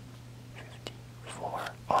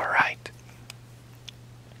 Alright.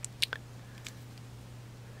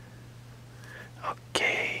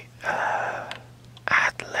 Okay,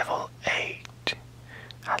 at level 8.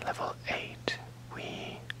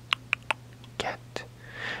 We get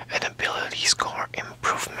an ability score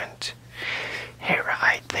improvement. Here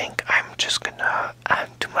I think I'm just gonna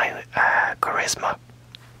add to my charisma,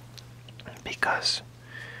 because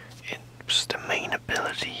it's the main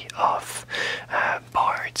ability of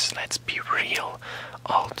bards, let's be real.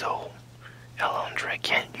 Although Elandra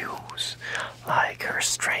can use like her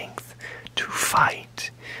strength to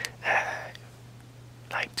fight,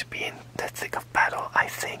 like to be in the thick of battle, I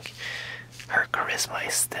think her charisma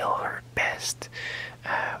is still her best,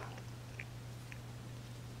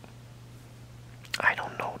 I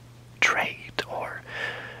don't know, trait or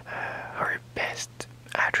her best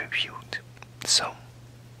attribute. So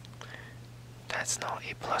that's now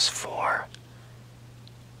a +4.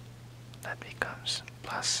 That becomes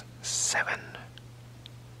 +7.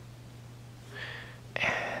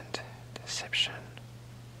 And Deception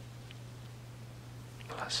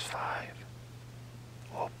 +5.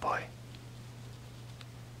 Oh boy.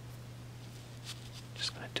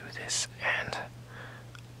 Just gonna do this, and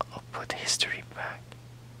I'll put History back.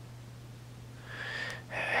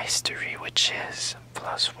 History, which is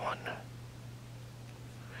 +1.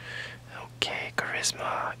 Okay,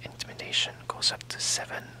 Charisma, Intimidation goes up to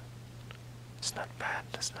 7. It's not bad,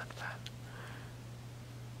 that's not bad.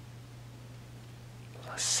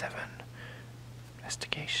 +7.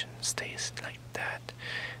 Investigation stays like that.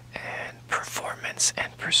 And Performance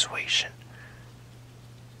and Persuasion.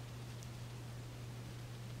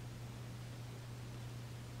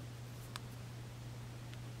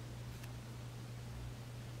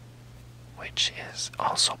 Which is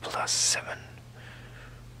also +7.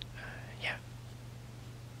 Yeah.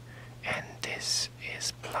 And this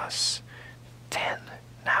is +10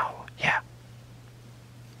 now. Yeah.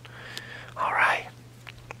 Alright.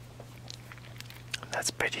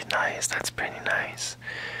 That's pretty nice.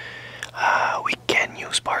 We can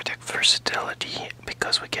use Bardic versatility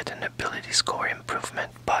because we get an ability score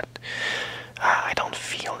improvement, but I don't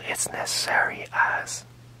feel it's necessary as,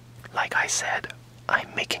 like I said, I'm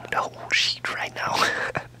making the whole sheet right now.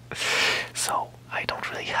 So I don't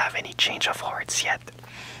really have any change of hearts yet.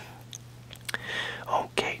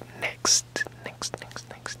 Okay, next.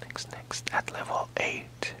 At level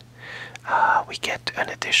 8, we get an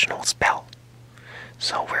additional spell.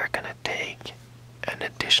 So we're gonna take an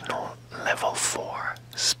additional level 4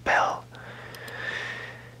 spell.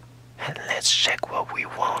 And let's check what we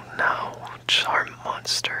want now. Charm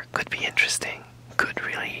Monster could be interesting. Could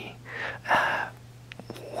really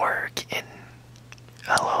work in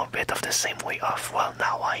a little bit of the same way of, well,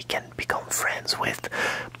 now I can become friends with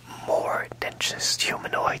more than just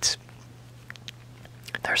humanoids.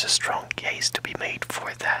 There's a strong case to be made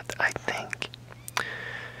for that, I think.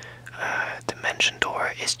 Dimension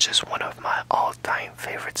Door is just one of my all-time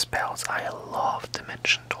favorite spells. I love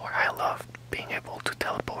Dimension Door. I love being able to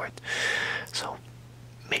teleport. So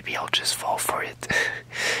maybe I'll just fall for it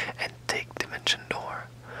and take Dimension Door.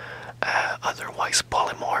 Otherwise,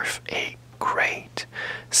 Polymorph, a great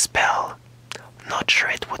spell. Not sure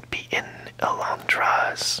it would be in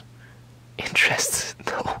Elandra's interests,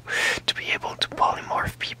 though, to be able to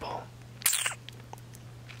polymorph people.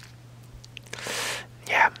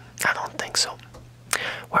 Yeah, I don't think so.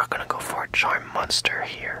 We're gonna go for a Charm Monster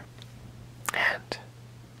here, and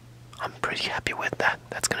I'm pretty happy with that.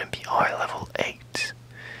 That's gonna be our level 8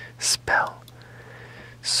 spell.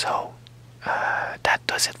 So, that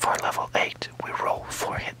does it for level 8. We roll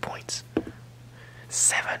 4 hit points.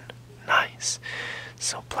 7, nice.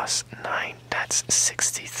 So plus 9, that's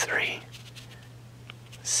 63.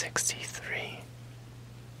 63.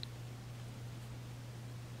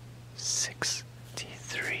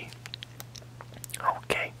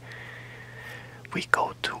 Okay. We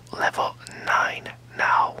go to level 9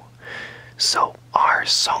 now. So our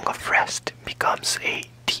Song of Rest becomes a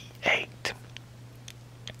D8.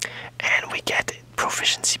 And we get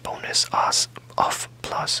proficiency bonus of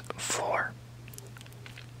plus 4.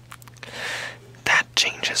 That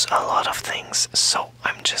changes a lot of things, so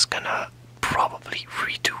I'm just gonna probably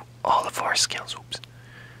redo all of our skills. Oops.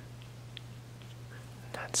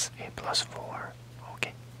 That's a plus 4.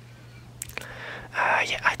 Okay.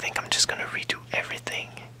 Yeah, I think I'm just gonna redo everything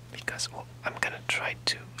because, well, I'm gonna try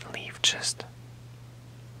to leave just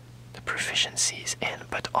the proficiencies in,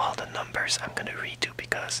 but all the numbers I'm gonna redo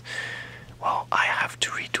because, well, I have to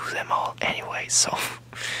redo them all anyway, so.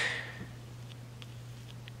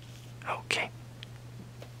 Okay.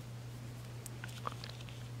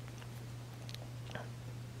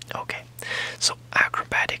 Okay, so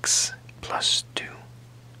acrobatics plus 2,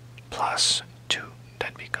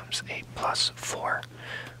 that becomes a plus 4.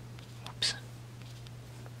 Oops.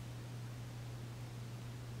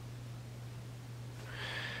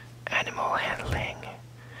 Animal handling,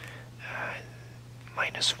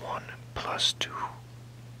 minus 1, plus 2,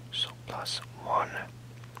 so plus 1.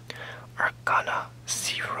 Arcana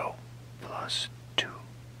 0, plus 2.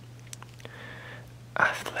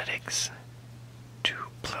 Athletics 2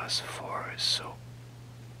 plus 4, so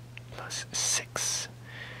plus 6.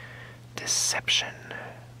 Deception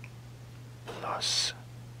plus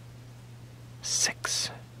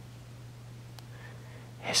 6.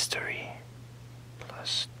 History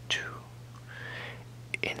plus 2.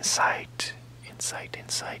 Insight,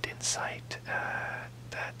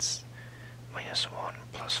 that's minus 1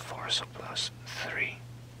 plus 4, so plus 3.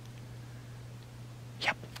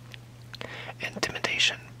 Yep.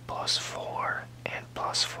 Intimidation plus 4 and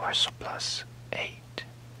plus 4, so plus 8.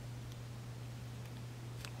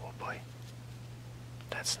 Oh boy,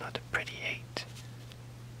 that's not a pretty 8.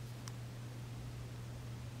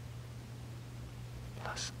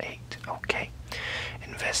 Plus 8, okay.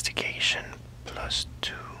 Investigation plus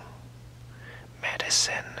 2.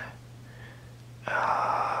 Medicine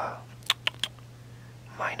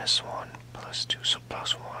minus 1 plus 2, so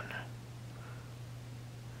plus 1.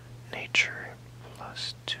 Nature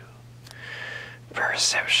plus 2.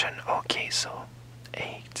 Perception, okay, so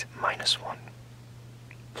 8 minus 1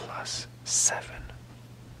 plus 7.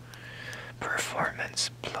 Performance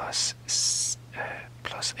plus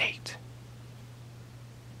 8.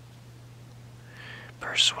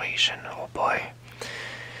 Persuasion, oh boy.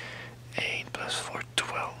 8 plus 4,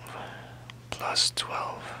 12. Plus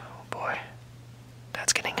 12, oh boy.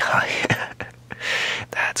 That's getting high.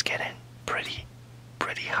 That's getting pretty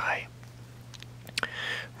high.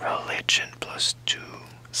 Religion plus 2.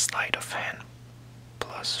 Sleight of hand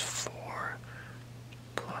plus 4.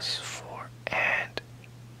 Plus 4 and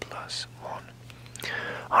plus 1.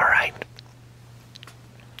 Alright.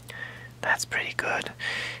 That's pretty good.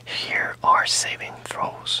 Here are saving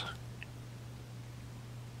throws.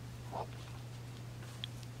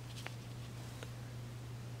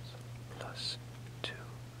 Plus 2,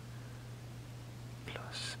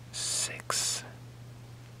 plus 6,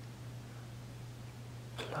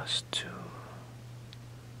 plus 2.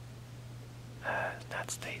 That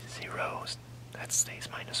stays 0. That stays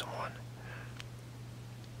 -1.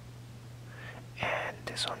 And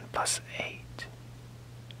this one plus 8.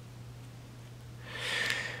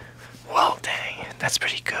 Well, dang, that's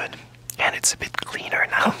pretty good. And it's a bit cleaner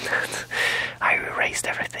now that I erased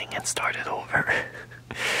everything and started over.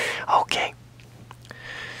 Okay.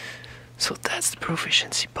 So that's the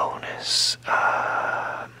proficiency bonus.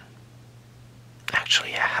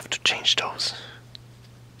 Actually, I have to change those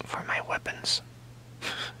for my weapons.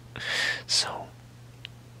 So,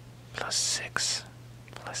 plus 6,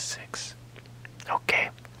 plus 6. Okay.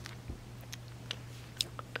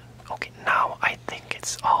 Okay, now I think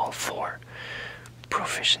it's all for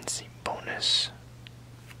proficiency bonus.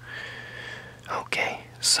 Okay,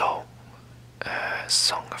 so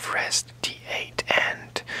Song of Rest D8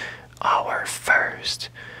 and our first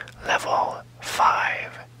level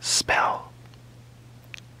 5 spell.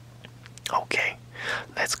 Okay,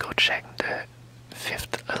 let's go check the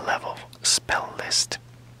 5th level spell list.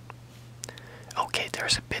 Okay,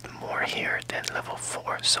 there's a bit more here than level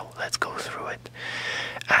 4, so let's go through it.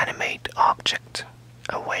 Animate object,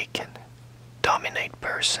 awaken, dominate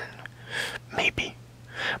person. Maybe.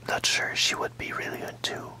 I'm not sure she would be really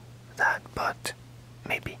into that, but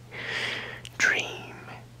maybe. Dream,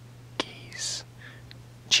 geese,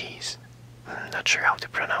 cheese. I'm not sure how to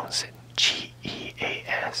pronounce it.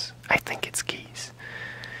 Geas. I think it's geese.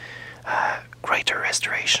 Greater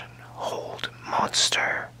restoration, hold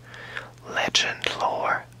monster. Legend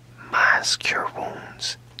lore, mask your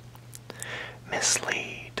wounds,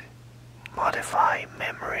 mislead, modify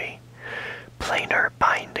memory, planar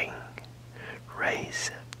binding,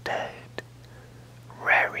 raise dead,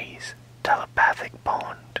 raries telepathic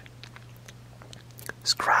bond,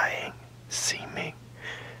 scrying, seeming,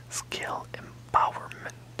 skill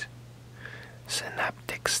empowerment,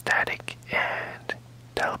 synaptic static, and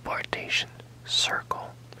teleportation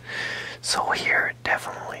circle. So here,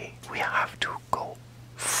 definitely, we have to go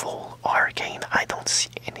full arcane. I don't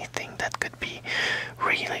see anything that could be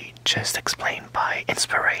really just explained by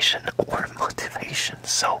inspiration or motivation.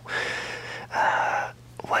 So,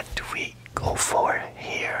 what do we go for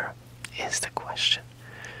here is the question.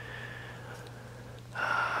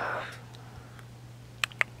 I'm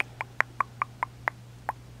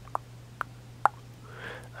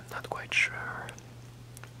not quite sure.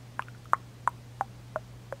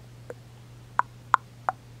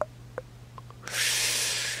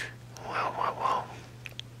 Well.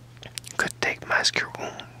 Could take mask your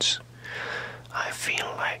wounds. I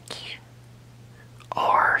feel like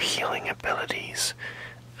our healing abilities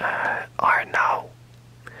are now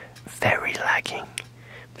very lacking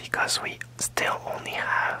because we still only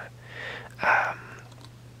have a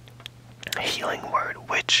healing word,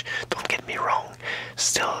 which, don't get me wrong,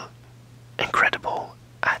 still incredible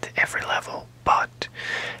at every level, but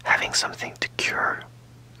having something to cure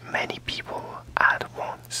many people at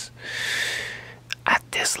once at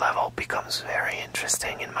this level becomes very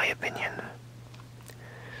interesting in my opinion.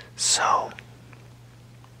 So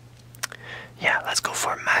yeah, let's go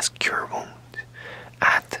for mass cure wound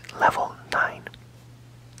at level 9.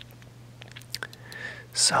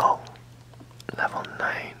 So level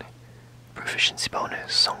 9 proficiency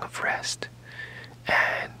bonus, Song of Rest,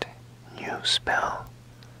 and new spell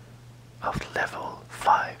of level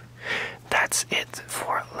 5. That's it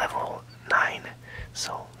for level 9.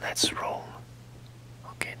 So let's roll.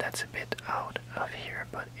 Okay, that's a bit out of here,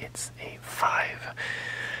 but it's a 5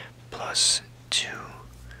 plus 2,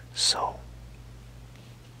 so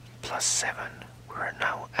plus 7. We're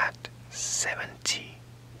now at 70.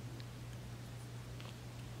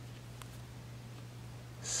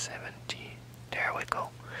 70. There we go.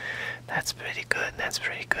 That's pretty good. That's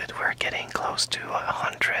pretty good. We're getting close to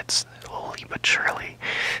 100, slowly but surely.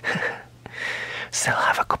 Still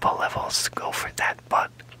have a couple levels to go for that,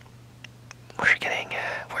 but we're getting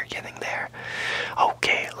there.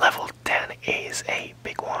 Okay, level 10 is a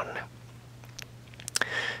big one.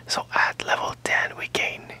 So at level 10 we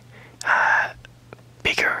gain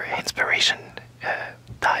bigger inspiration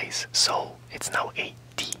dice, so it's now a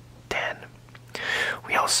D10.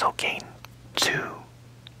 We also gain 2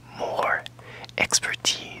 more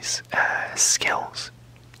expertise skills.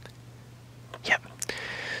 Yep.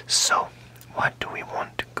 So what do we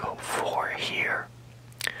want to go for here?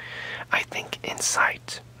 I think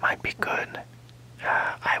insight might be good.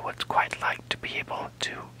 I would quite like to be able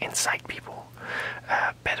to incite people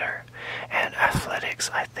better, and athletics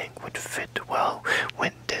I think would fit well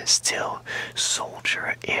with the still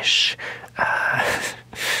soldier-ish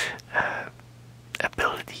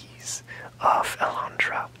abilities of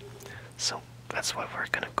Elandra. So that's what we're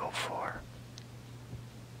gonna go for.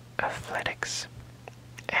 Athletics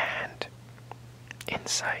and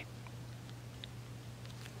insight,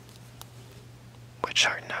 which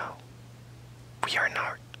are now we are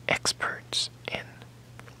now experts in.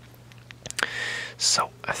 So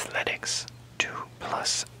athletics 2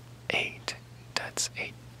 plus 8, that's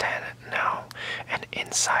 8, 10 now, and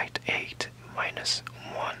insight 8 minus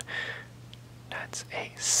 1, that's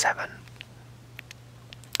a 7.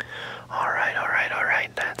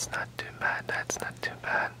 Alright, that's not too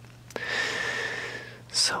bad,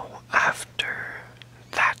 So after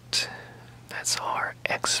that, that's our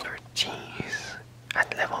expertise.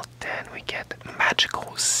 At level 10 we get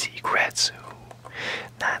magical secrets. Ooh,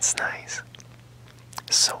 that's nice.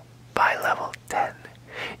 So by level 10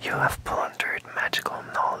 you have plundered magical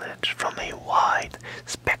knowledge from a wide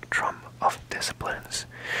spectrum of disciplines.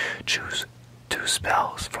 Choose 2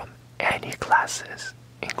 spells from any classes,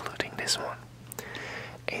 including this one.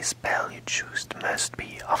 A spell you choose must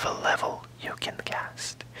be of a level you can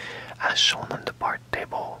cast, as shown on the part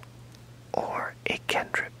table, or a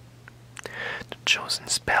cantrip. The chosen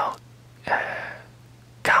spell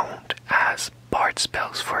count as bard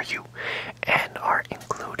spells for you and are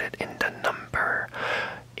included in the number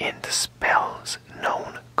in the spells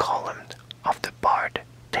known column of the bard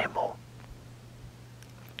table.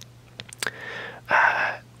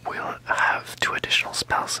 We'll have 2 additional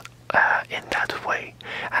spells in that way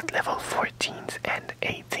at level 14th and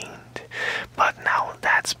 18th, but now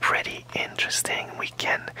that's pretty interesting. We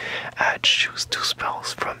can choose 2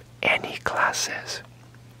 spells from any classes,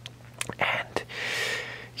 and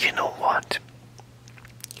you know what,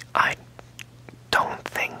 I don't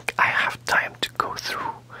think I have time to go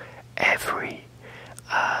through every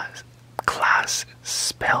class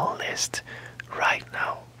spell list right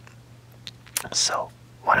now. So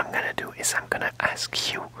what I'm gonna do is I'm gonna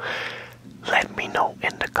ask you, let me know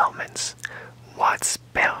in the comments what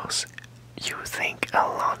spells you think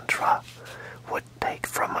Elandra would take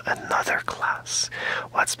from another class.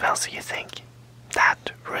 What spells do you think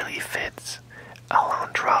that really fits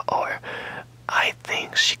Elandra, or I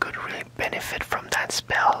think she could really benefit from that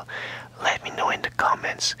spell? Let me know in the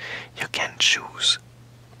comments. You can choose,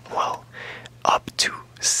 well, up to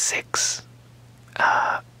 6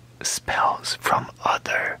 spells from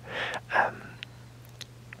other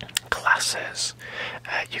classes.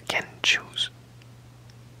 You can choose,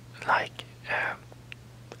 like,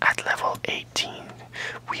 at level 18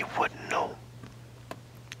 we would know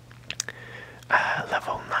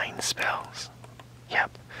level 9 spells.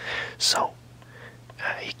 Yep. So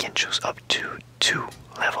you can choose up to 2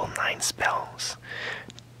 level 9 spells,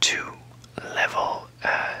 2 level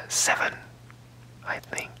 7, I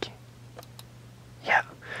think. Yeah,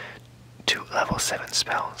 2 level 7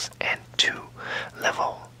 spells and 2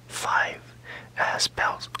 level 5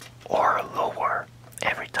 spells or lower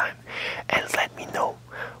every time. And let me know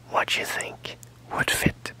what you think would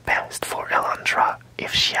fit best for Elandra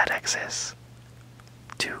if she had access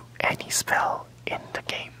to any spell in the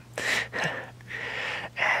game.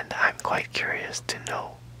 And I'm quite curious to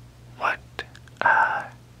know what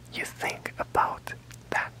you think about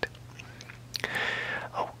that.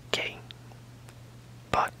 Okay,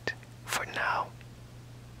 but for now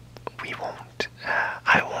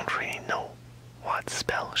I won't really know what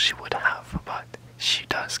spell she would have, but she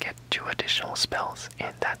does get 2 additional spells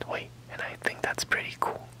in that way, and I think that's pretty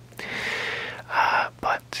cool.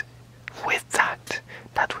 But with that,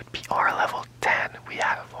 that would be our level 10. We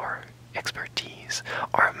have our expertise,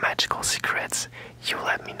 our magical secrets. You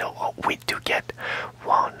let me know. Oh, we do get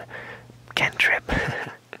 1 cantrip.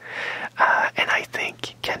 And I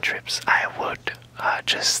think cantrips I would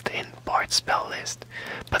just in bard spell list,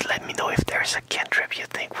 but let me know if there's a cantrip you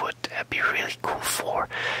think would be really cool for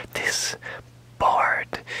this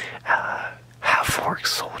bard half-orc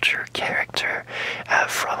soldier character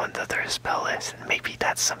from another spell list, and maybe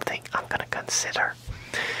that's something I'm gonna consider.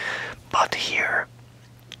 But here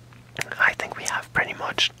I think we have pretty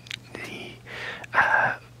much the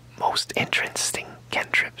most interesting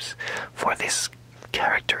cantrips for this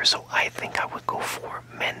character, so I think I would go for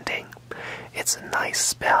Mending. It's a nice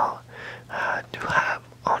spell to have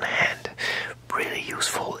on hand, really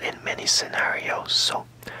useful in many scenarios, so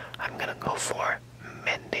I'm gonna go for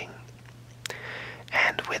Mending.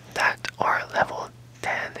 And with that, our level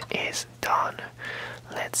 10 is done.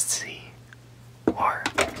 Let's see our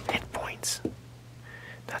hit points.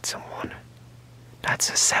 That's a 1. That's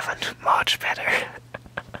a 7. Much better.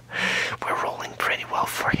 We're rolling pretty well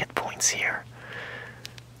for hit points here.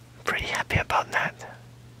 Pretty happy about that.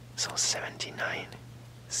 So 79.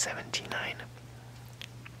 79.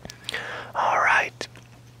 Alright.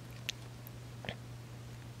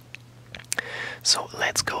 So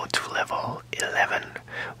let's go to level 11,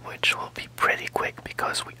 which will be pretty quick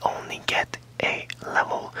because we only get a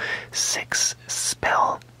level 6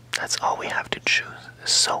 spell. That's all we have to choose.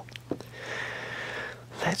 So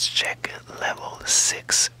let's check level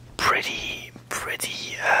 6. Pretty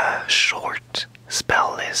short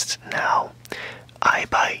spell list now. I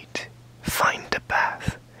Bite, Find the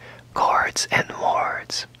Path, Guards and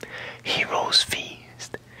Wards, Hero's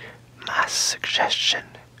Feast, Mass Suggestion,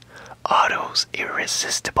 Otto's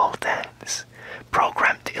Irresistible Dance,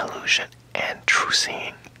 Programmed Illusion, and True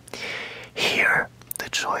Seeing. Here, the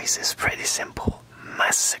choice is pretty simple.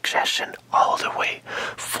 Mass Suggestion all the way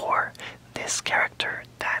for this character.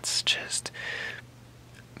 That's just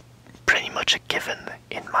pretty much a given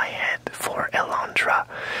in my head for Elandra.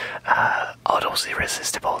 Otto's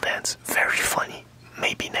Irresistible Dance, very funny.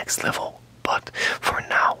 Maybe next level, but for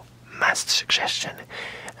now, Mass Suggestion,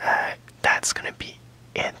 that's gonna be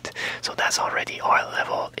it. So that's already our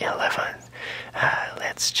level 11.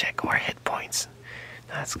 Let's check our hit points.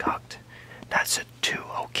 That's cocked. That's a 2,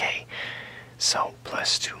 okay. So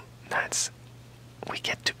plus 2, we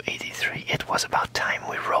get to 83. It was about time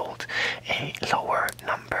we rolled a lower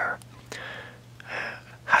number.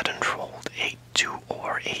 Hadn't rolled a 2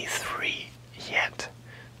 or a 3 yet.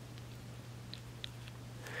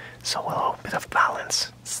 So a little bit of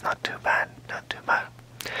balance. It's not too bad, not too bad.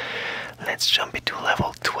 Let's jump into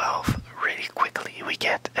level 12 really quickly. We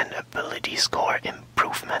get an ability score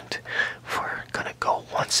improvement. We're gonna go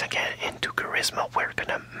once again into charisma. We're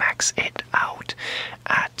gonna max it out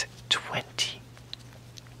at 20.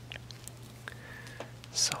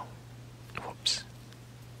 So, whoops.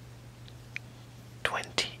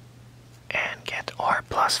 20. And get our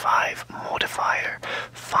 +5 modifier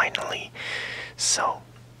finally. So,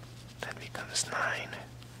 that becomes 9.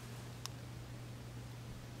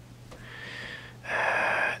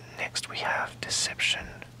 Next we have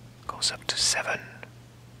Deception, goes up to 7.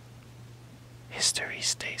 History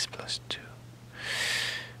stays +2.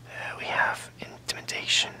 We have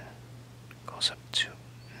Intimidation, goes up to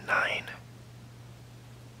 9.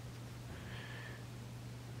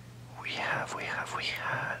 We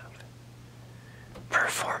have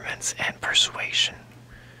Performance and Persuasion,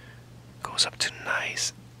 goes up to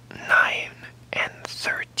 9 and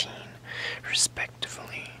 13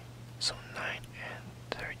 respectively. So 9 and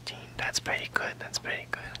 13. That's pretty good. That's pretty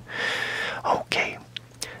good. Okay.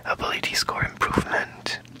 Ability score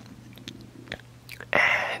improvement.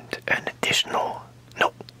 And an additional...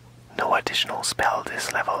 No additional spell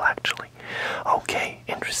this level actually. Okay,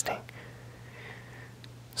 interesting.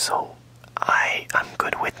 So I'm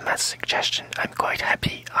good with Mass Suggestion. I'm quite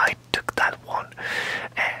happy I took that one.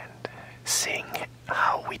 And seeing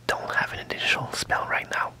how we don't have an additional spell right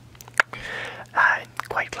now, I'm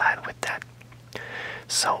quite glad with that.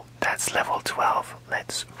 So that's level 12.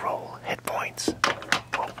 Let's roll hit points.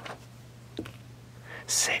 Whoa.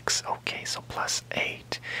 6. Okay, so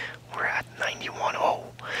 +8. We're at 91.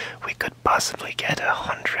 Oh, we could possibly get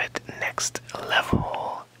 100 next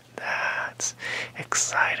level. That's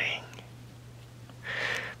exciting.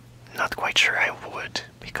 Not quite sure I would,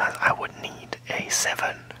 because I would need a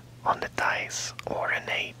 7 on the dice or an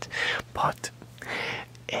 8, but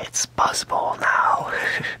it's possible now.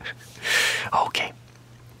 Okay.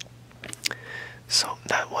 So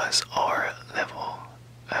that was our level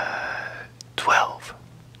 12.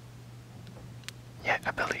 Yeah,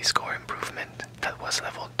 ability score improvement. That was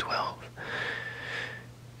level 12.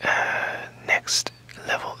 Next,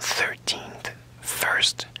 level 13th.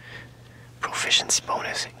 First, proficiency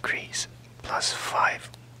bonus increase. +5.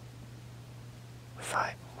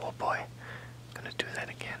 5. Oh boy. Gonna do that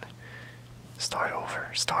again. Start over.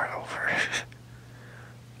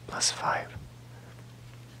 +5.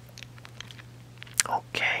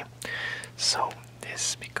 Okay. So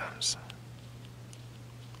this becomes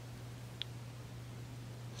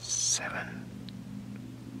 7.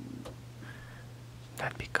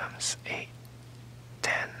 That becomes 8.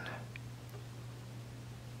 10.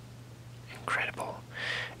 Incredible.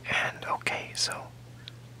 And okay, so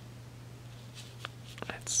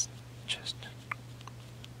let's just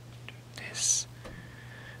do this.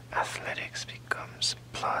 Athletics becomes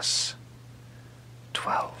 +12.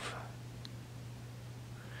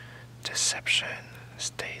 Deception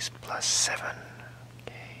stays +7.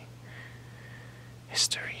 Okay.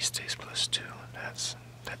 History stays +2.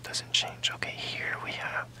 that doesn't change. Okay, here we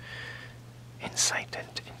have insight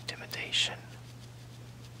and intimidation.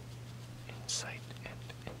 Insight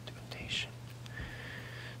and intimidation.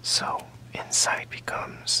 So, insight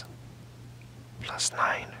becomes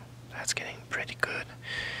 +9. That's getting pretty good.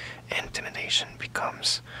 Intimidation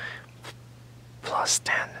becomes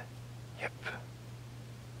 +10. Yep.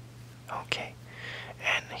 Okay.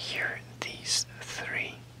 And here these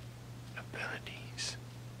 3 abilities.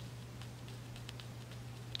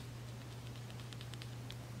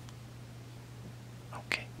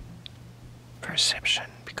 Okay. Perception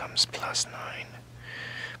becomes +9.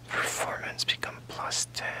 Performance becomes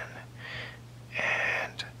 +10.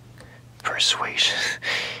 And persuasion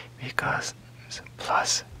because it's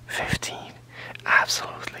 +15.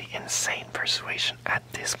 Absolutely insane persuasion at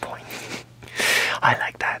this point. I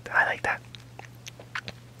like that. I like that.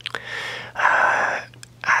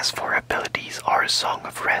 As for abilities, our Song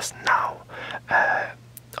of Rest now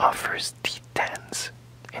offers D10s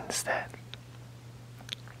instead.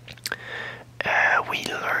 We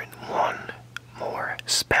learn 1 more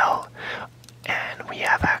spell, and we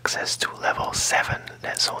have access to level 7.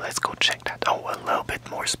 So let's go check that. Oh, a little bit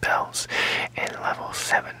more spells in level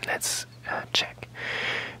 7. Let's check.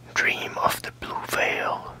 Dream of the Blue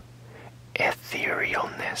Veil,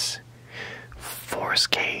 Etherealness, Force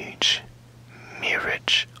Cage,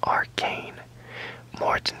 Mirage Arcane,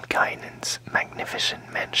 Mordenkainen's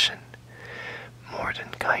Magnificent Mention,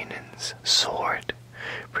 Mordenkainen's Sword,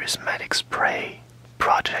 Prismatic Spray,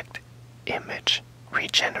 Project Image,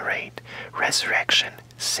 Regenerate, Resurrection,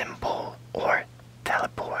 Symbol, or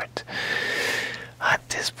Teleport. At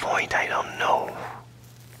this point, I don't know.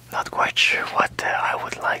 Not quite sure what I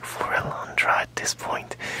would like for Elandra at this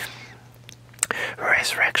point.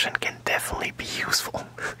 Resurrection can definitely be useful,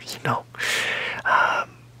 you know.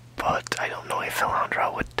 But I don't know if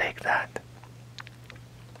Elandra would take that.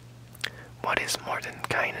 What is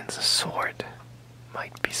Mordenkainen's Sword?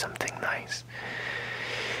 Might be something nice.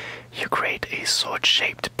 You create a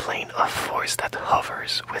sword-shaped plane of force that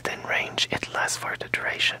hovers within range. It lasts for the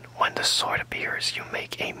duration. When the sword appears, you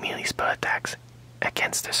make a melee spell attack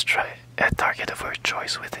against a target of your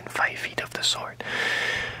choice within 5 feet of the sword.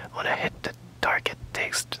 On a hit, the target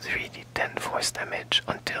takes 3d10 force damage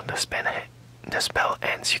until the spell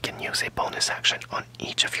ends. You can use a bonus action on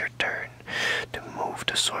each of your turn to move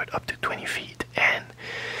the sword up to 20 feet and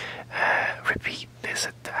repeat this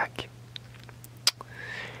attack.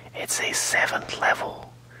 It's a 7th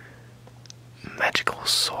level magical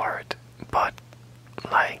sword, but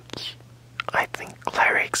like I think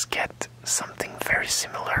clerics get something very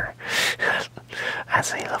similar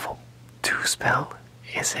as a level 2 spell.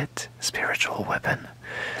 Is it spiritual weapon?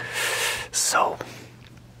 So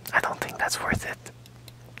I don't think that's worth it.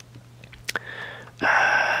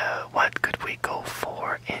 What could we go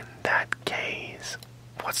for in that case?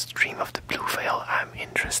 What's Dream of the Blue Veil? I'm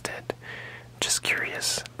interested. Just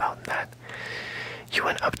curious about that. You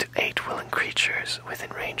and up to 8 willing creatures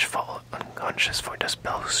within range fall unconscious for the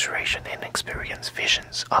spell's duration and experience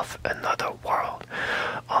visions of another world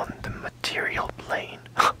on the material plane.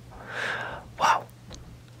 Wow,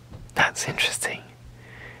 that's interesting.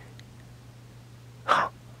 Huh.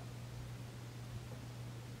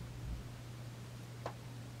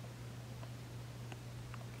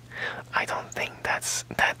 I don't think that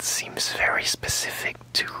seems very specific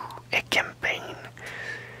to a campaign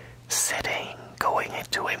setting, going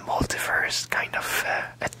into a multiverse kind of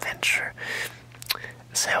adventure.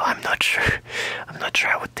 So I'm not sure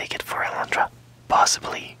I would take it for Elandra.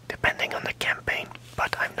 Possibly, depending on the campaign,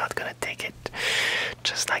 but I'm not gonna take it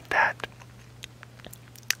just like that.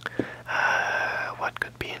 What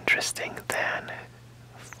could be interesting then?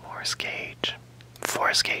 Force Cage.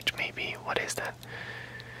 Force Cage maybe, what is that?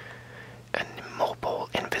 An immobile,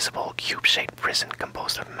 invisible, cube-shaped prison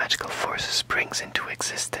composed of magical forces springs into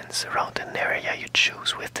existence around an area you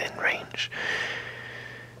choose within range.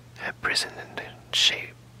 A prison in the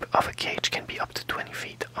shape of a cage can be up to 20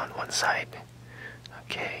 feet on one side.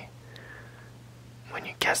 Okay. When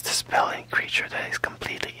you cast a spell, any creature that is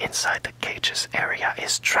completely inside the cage's area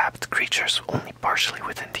is trapped. Creatures only partially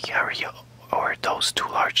within the area, or those too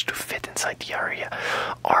large to fit inside the area,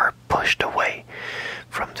 are pushed away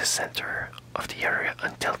from the center of the area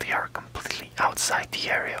until they are completely outside the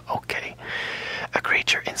area. Okay. A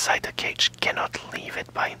creature inside the cage cannot leave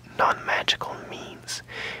it by non-magical means.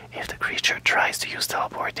 If the creature tries to use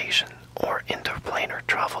teleportation or interplanar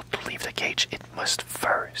travel to leave the cage, it must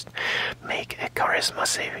first make a charisma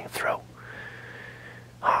saving throw.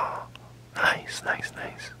 Ah, nice, nice,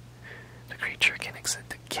 nice. The creature can exit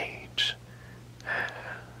the cage.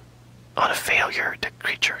 On a failure, the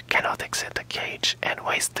creature cannot exit the cage and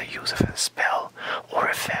waste the use of a spell or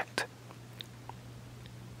effect.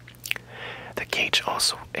 The cage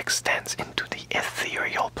also extends into the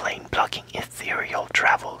ethereal plane, blocking ethereal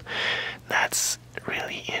travel. That's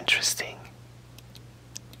really interesting.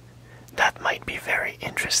 That might be very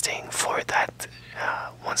interesting for that,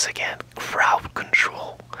 once again, crowd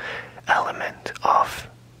control element of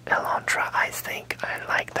Elandra. I think I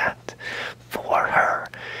like that for her.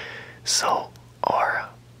 So our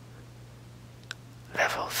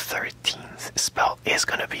level 13th spell is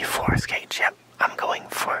gonna be 4th cage. Yep, I'm going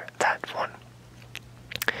for that one.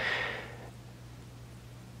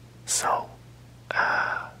 So,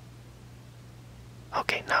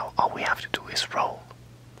 okay, now all we have to do is roll,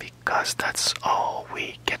 because that's all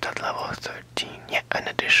we get at level 13. Yeah, an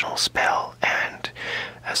additional spell, and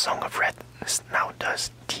a Song of Redness now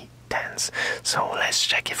does D10s. So let's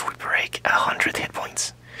check if we break 100 hit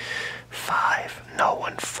points. 5, no,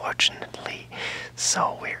 unfortunately.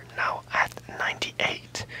 So we're now at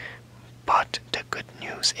 98. But the good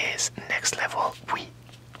news is, next level we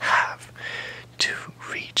have to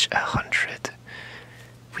reach 100.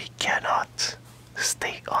 We cannot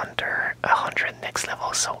stay under 100 next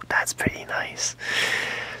level, so that's pretty nice.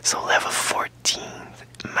 So level 14,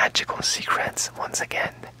 magical secrets. Once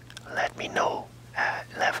again, let me know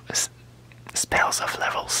spells of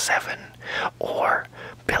level 7 or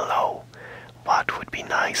below. What would be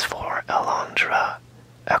nice for Elandra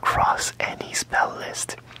across any spell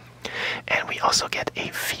list. And we also get a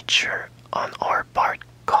feature on our Bard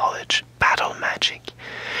College Battle Magic.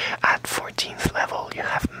 At 14th level, you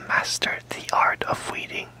have mastered the art of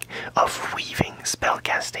weaving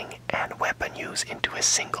spellcasting and weapon use into a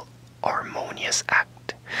single harmonious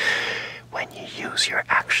act. When you use your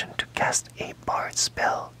action to cast a Bard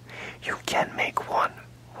spell, you can make one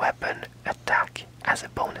weapon attack as a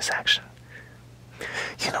bonus action.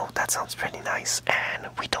 You know, that sounds pretty nice, and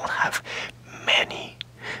we don't have many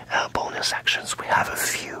bonus actions. We have a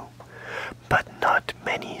few, but not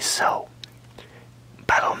many, so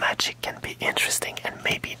battle magic can be interesting, and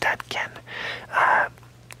maybe that can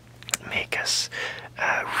make us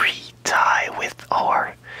re-tie with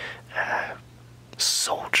our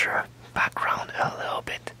soldier background a little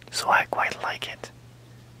bit, so I quite like it.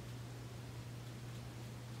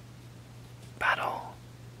 Battle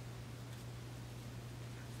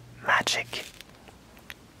magic.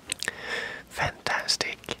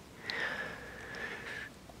 Fantastic.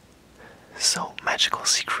 So, magical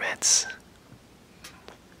secrets.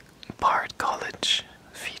 Bard College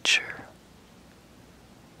feature.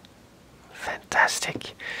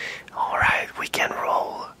 Fantastic. Alright, we can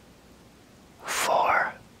roll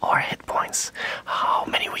for our hit points. How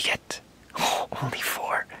many we get? Oh, only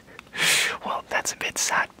 4. Well, that's a bit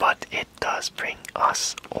sad, but it does bring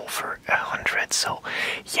us over 100, so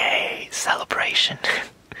yay, celebration.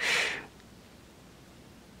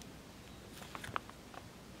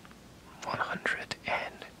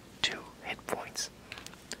 102 hit points.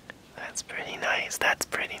 That's pretty nice, that's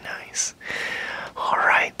pretty nice.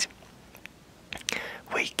 Alright,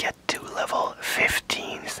 we get to level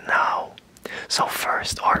 15th now. So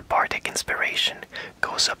first, our Bardic Inspiration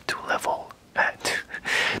goes up to level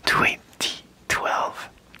 12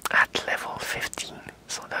 at level 15,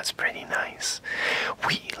 so that's pretty nice.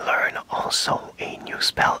 We learn also a new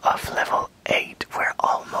spell of level 8. We're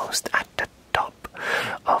almost at the top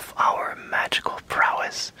of our magical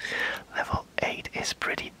prowess. Level 8 is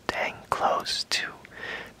pretty dang close to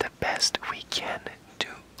the best we can do,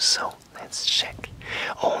 so let's check.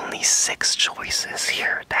 Only 6 choices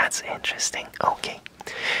here, that's interesting. Okay,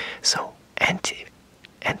 so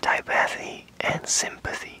antipathy and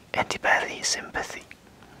sympathy. Antipathy, sympathy.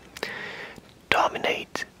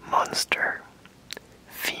 Dominate monster.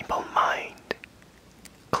 Feeble mind.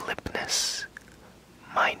 Glibness.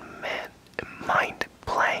 Mind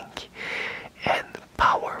blank. And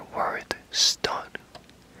power word stun.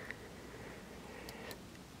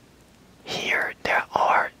 Here there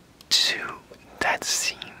are 2 that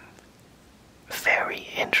seem very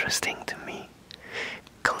interesting to me.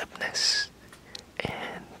 Glibness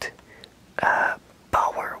and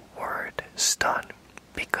power word stun,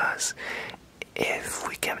 because if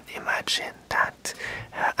we can imagine that,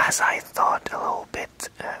 as I thought a little bit,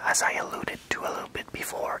 as I alluded to a little bit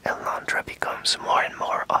before, Elandra becomes more and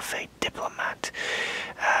more of a diplomat,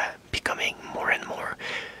 becoming more and more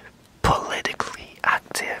politically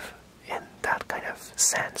active in that kind of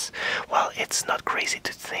sense. Well, it's not crazy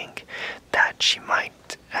to think that she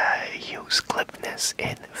might use glibness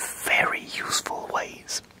in very useful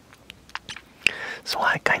ways. So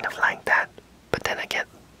I kind of like that. But then again,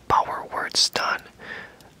 power word stun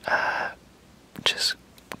just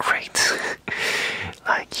great.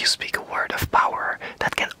 Like, you speak a word of power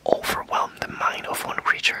that can overwhelm the mind of one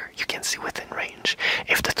creature you can see within range.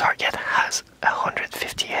 If the target has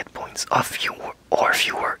 150 hit points of you or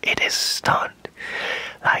fewer, it is stunned.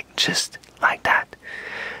 Like, just like that.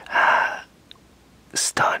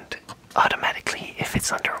 Stunned automatically if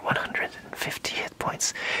it's under 150 hit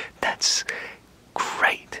points. That's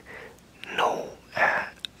great. No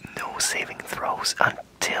saving throws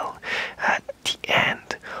until the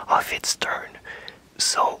end of its turn.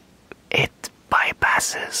 So it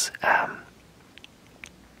bypasses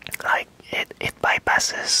it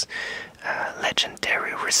bypasses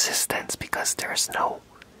legendary resistance because there's no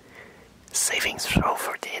saving throw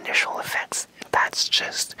for the initial effects. That's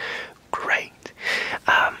just great.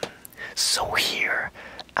 So here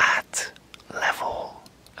at level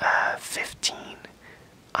 15,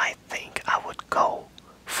 I think I would go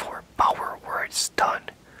for power words done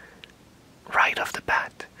right off the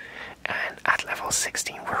bat. And at level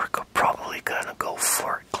 16 we're probably gonna go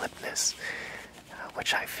for clipness,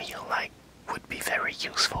 which I feel like would be very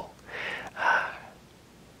useful.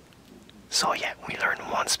 So yeah, we learn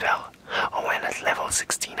one spell. Oh, and at level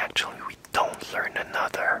 16 actually we don't learn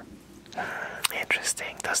another.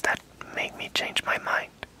 Interesting. Does that make me change my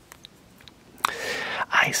mind?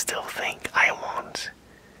 I still think I want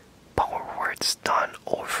power words done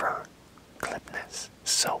over clipness.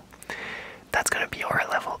 So that's gonna be our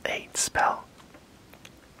level 8 spell.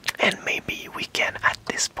 And maybe we can at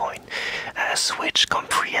this point switch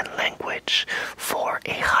comprehend language for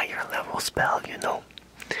a higher level spell, you know,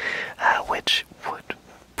 which would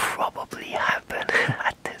probably happen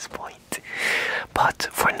at this point. But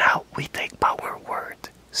for now we take power word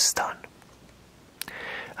stun.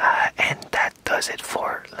 And that does it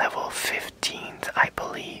for level 15, I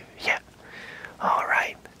believe. Yeah.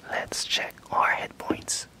 Alright, let's check our hit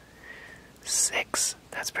points. 6.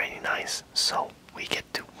 That's pretty nice. So we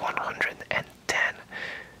get to 110.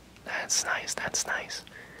 That's nice, that's nice.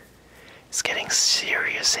 It's getting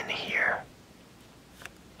serious in here.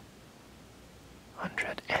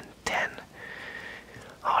 110.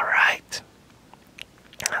 Alright.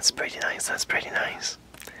 That's pretty nice, that's pretty nice.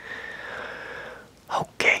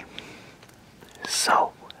 Okay.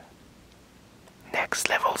 So, next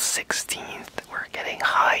level 16th. We're getting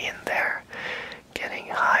high in there. Getting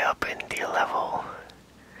high up in the level.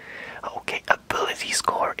 Okay, ability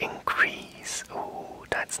score increase. Ooh,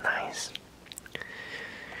 that's nice.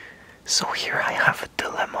 So here I have a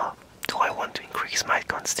dilemma. Do I want to increase my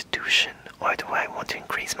constitution or do I want to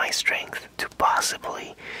increase my strength to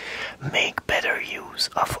possibly make better use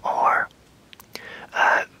of our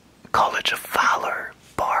College of Valor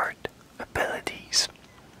Bard abilities?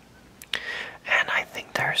 And I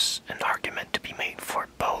think there's an argument to be made for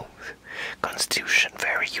both. Constitution,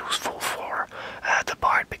 very useful for the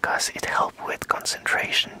Bard because it helps with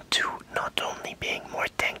concentration to not only being more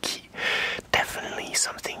tanky, definitely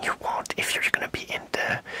something you want if you're gonna be in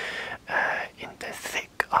the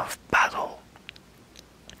thick of battle.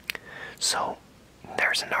 So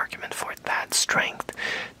there's an argument for that. Strength,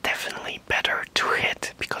 definitely better to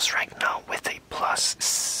hit because right now with a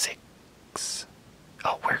 +6,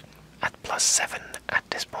 oh, we're at +7 at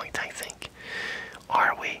this point, I think.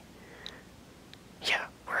 Are we? Yeah,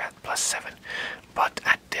 we're at +7. But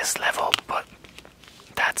at this level, but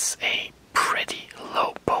that's a pretty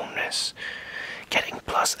low bonus. Getting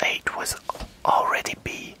 +8 was already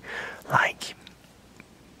be like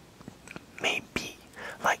maybe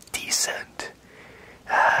like decent.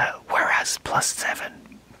 Whereas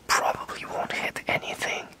 +7 probably won't hit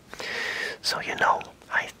anything. So you know,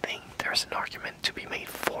 I think there's an argument to be made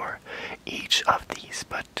for each of these,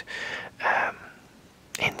 but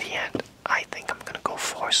in the end, I think I'm gonna go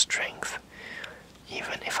for strength,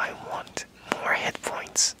 even if I want more hit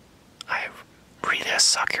points. I'm really a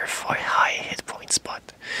sucker for high hit points,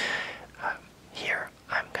 but here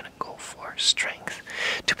I'm gonna go for strength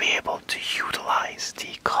to be able to utilize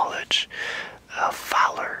the College of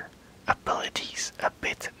Valor abilities a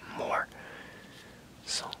bit more.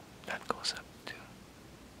 So that goes up to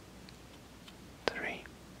 3.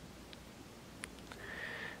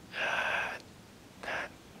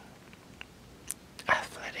 That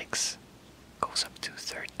athletics goes up to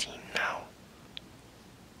 13 now.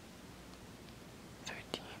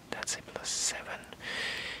 13, that's a +7.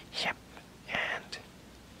 Yep, and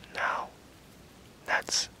now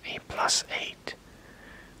that's a +8,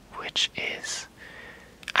 which is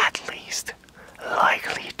at least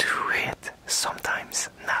likely to hit sometimes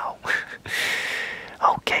now.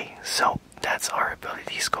 Okay, so that's our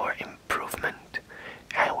ability score improvement,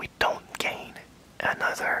 and we don't gain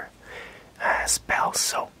another spell,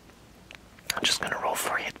 so I'm just gonna roll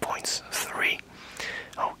for hit points. 3.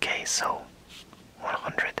 Okay, so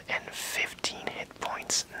 115 hit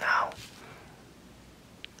points now.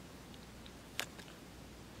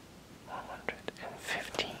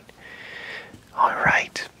 115.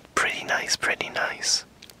 Alright, pretty nice, pretty nice.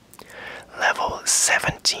 Level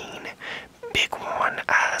 17, big one,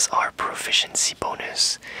 as our proficiency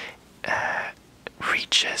bonus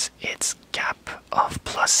reaches its cap of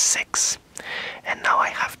 +6. And now I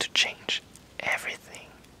have to change everything.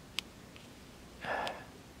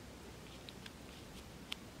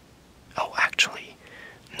 Oh, actually,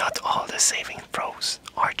 not all the saving throws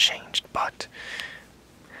are changed, but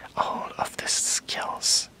all of the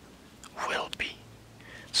skills will be.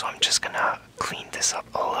 So I'm just gonna clean this up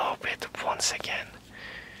a little bit once again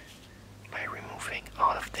by removing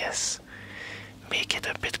all of this. Make it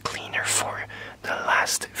a bit cleaner for the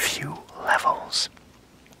last few levels.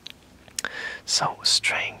 So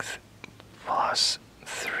strength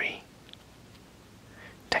 +3.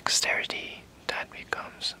 Dexterity, that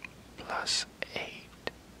becomes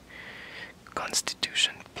 +8.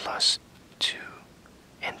 Constitution +2.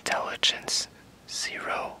 Intelligence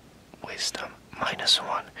 0. Wisdom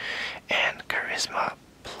 -1. And charisma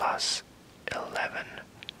 +11.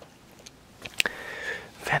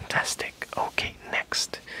 Fantastic. Okay,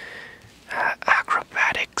 next.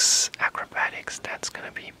 Acrobatics. Acrobatics, that's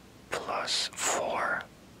gonna be +4.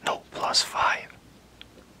 No, +5.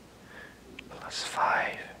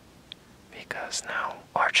 +5. Because now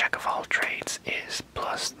our jack of all trades is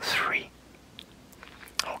 +3.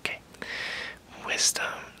 Okay.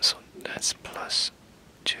 Wisdom, so that's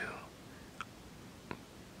 +2.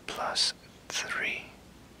 +3.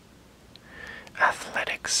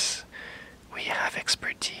 Athletics, we have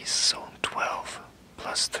expertise, so 12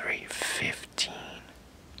 +3, 15.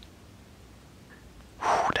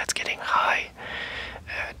 Ooh, that's getting high.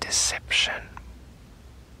 Deception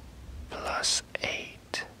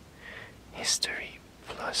 +8. History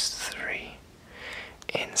 +3.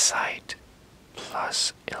 Insight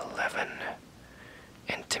 +11.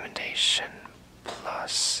 Intimidation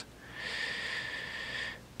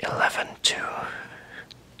 +11 too.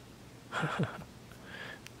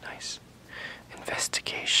 Nice.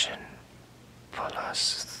 Investigation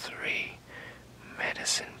 +3.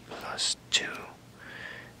 Medicine +2.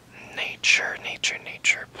 Nature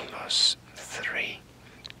 +3.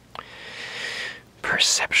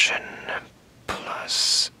 Perception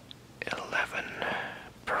 +11.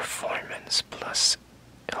 Performance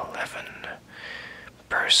 +11.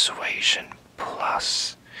 Persuasion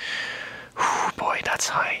plus. Ooh, boy, that's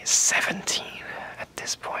high. 17 at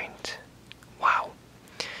this point. Wow.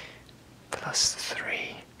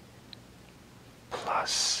 +3.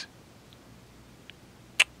 +5.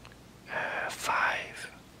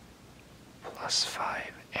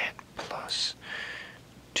 +5 and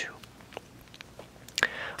 +2.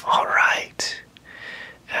 Alright.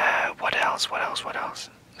 What else? What else?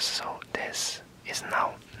 So this is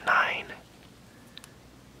now 9.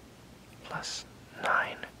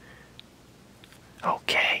 +9.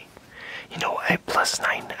 Okay. You know, a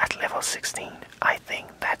 +9 at level 16. I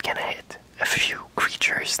think that can hit a few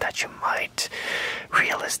creatures that you might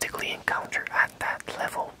realistically encounter at that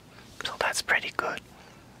level. So that's pretty good.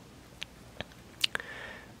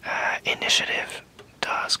 Initiative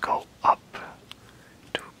does go up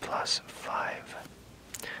to +5.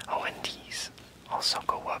 Oh, and these also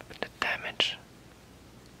go up. The damage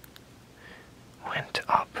went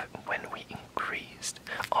up when we increased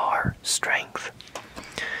our strength.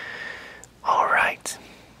 Alright.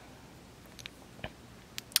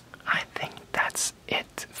 I think that's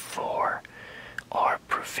it for our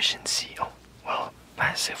proficiency. Oh, well,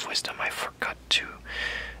 passive wisdom I forgot to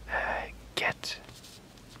get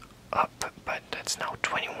up, but that's now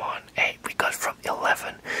 21. Hey, we got from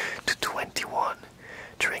 11 to 21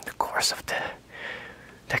 during the course of the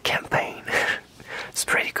campaign. It's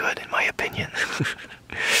pretty good in my opinion.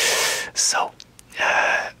 So,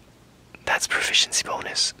 that's proficiency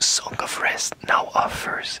bonus. Song of Rest now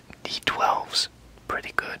offers D12s.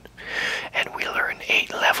 Pretty good. And we learn a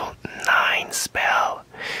level 9 spell.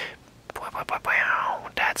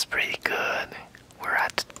 That's pretty good. We're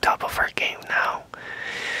at the top of our game now.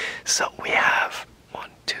 So we have 1,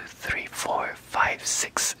 2, 3, 4, 5,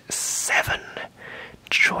 6, 7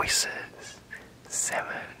 choices. 7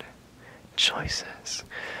 choices.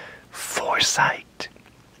 Foresight.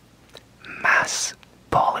 Mass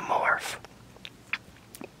Polymorph.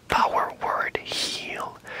 Power Word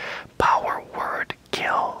Heal. Power Word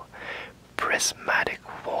Kill. Prismatic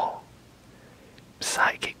Wall.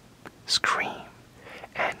 Psychic Scream.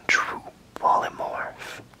 And True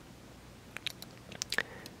Polymorph.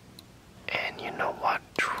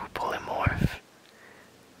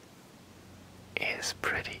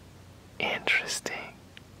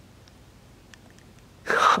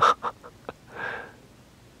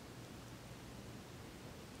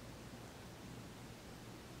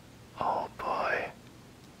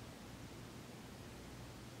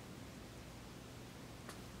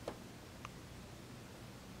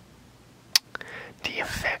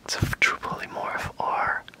 parts of True Polymorph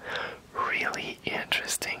are really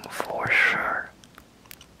interesting for sure.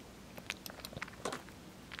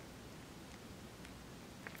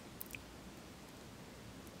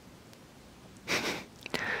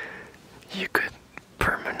 You could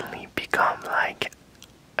permanently become like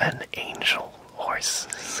an angel or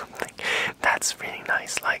something. That's really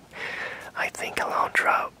nice. Like, I think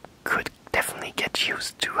Elandra could definitely get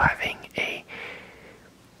used to having a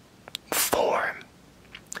form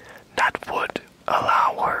that would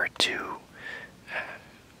allow her to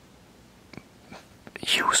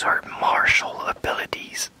use her martial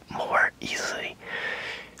abilities more easily.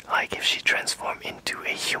 Like if she transformed into a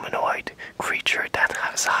humanoid creature that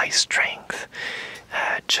has high strength,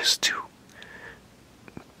 just to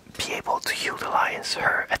be able to utilize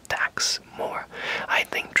her attacks more. I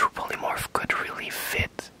think True Polymorph could really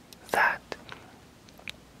fit that.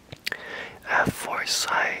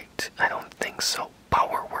 Foresight, I don't think so.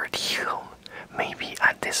 Power Word Heal, maybe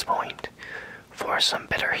at this point, for some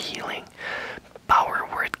better healing. Power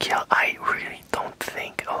Word Kill, I really don't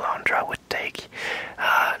think Elandra would take.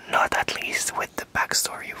 Not at least with the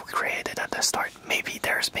backstory we created at the start. Maybe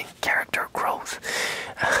there's been character growth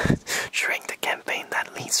during the campaign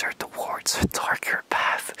that leads her towards a darker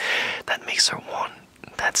path that makes her want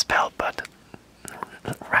that spell, but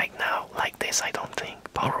right now, like this, I don't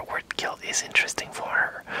think Power Word Kill is interesting for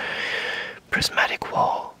her. Prismatic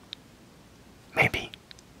Wall, maybe.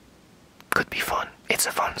 Could be fun. It's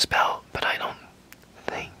a fun spell, but I don't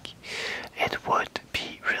think it would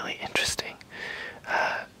be really interesting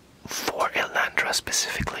for Elandra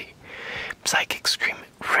specifically. Psychic Scream,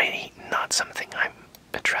 really not something I'm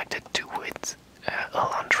attracted to with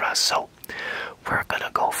Elandra, so we're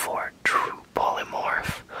gonna go for True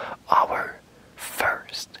Polymorph, our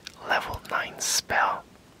first level 9 spell.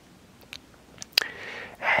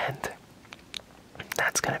 And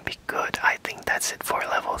that's gonna be good. I think that's it for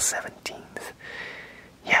level 17th.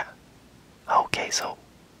 Yeah. Okay, so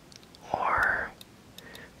our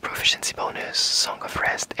proficiency bonus, Song of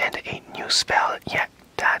Rest, and a new spell. Yeah,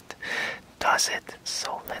 that does it.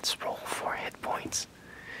 So let's roll for hit points.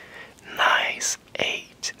 Nice,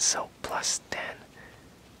 8, so plus 10.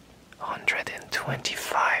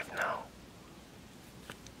 125 now.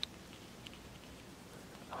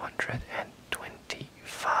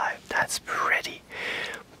 125. That's pretty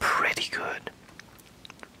good.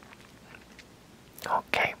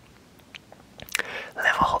 Okay.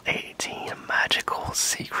 Level 18, Magical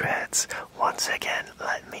Secrets. Once again,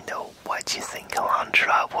 let me know what you think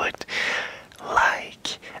Elandra would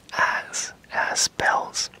like as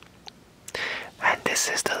spells. And this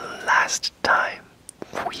is the last time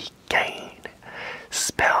we gain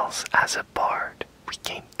spells as a bard. We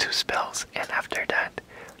gain 2 spells, and after that,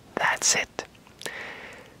 that's it.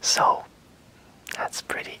 So, that's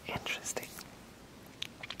pretty interesting,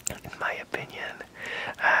 in my opinion.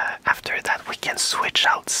 After that, we can switch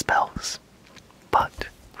out spells, but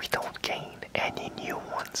we don't gain any new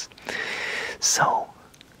ones. So,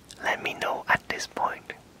 let me know at this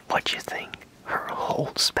point what you think her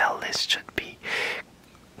whole spell list should be,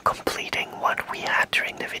 completing what we had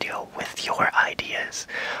during the video with your ideas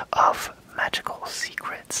of magical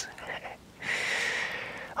secrets.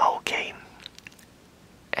 Okay,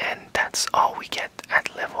 and that's all we get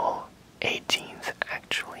at level 18th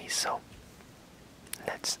actually, so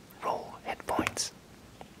let's roll hit points.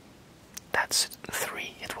 That's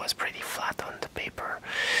 3, it was pretty flat on the paper,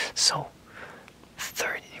 so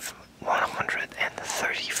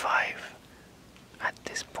 135 at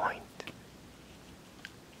this point.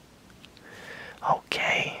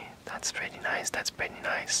 Okay, that's pretty nice.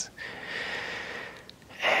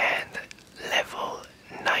 And level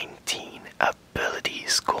 19, ability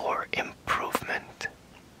score improvement.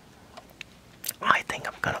 I think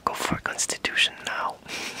I'm gonna go for Constitution now.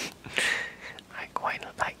 I quite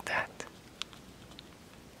like that.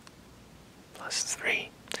 Plus 3.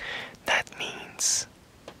 That means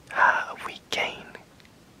we gain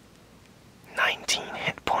 19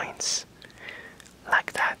 hit points,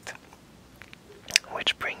 like that,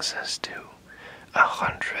 which brings us to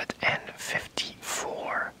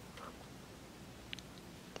 154,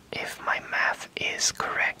 if my math is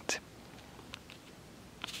correct.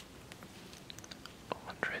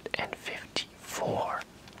 154.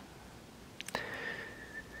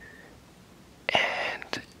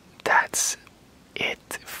 And that's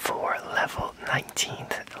it for level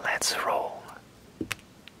 19th. Let's roll.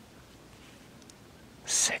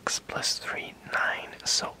 6 plus 3, 9,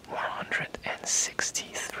 so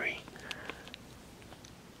 163.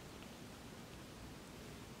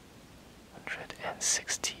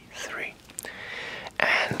 163.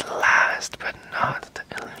 And last but not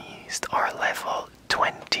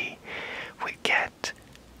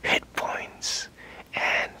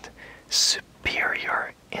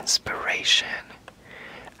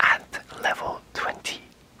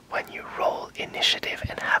initiative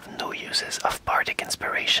and have no uses of bardic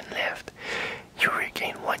inspiration left, you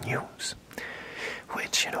regain 1 use.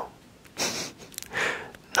 Which, you know,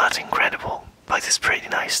 not incredible, but it's pretty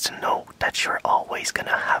nice to know that you're always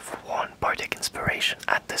gonna have 1 bardic inspiration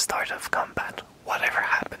at the start of combat, whatever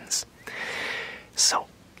happens. So,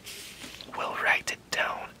 we'll write it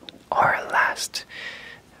down. Our last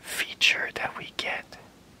feature that we get: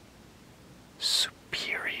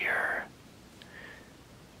 superior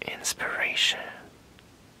inspiration.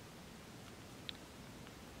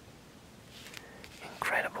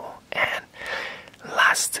 Incredible. And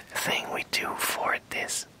last thing we do for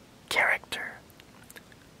this character: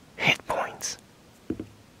 hit points.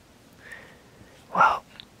 Well,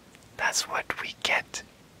 that's what we get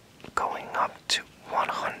going up to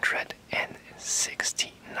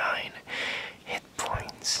 169 hit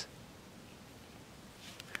points.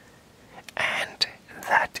 And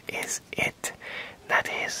that is it. That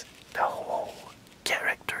is the whole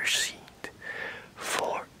character sheet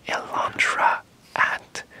for Elandra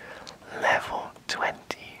at level 20.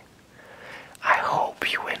 I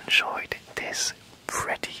hope you enjoyed this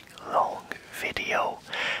pretty long video.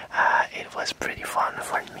 It was pretty fun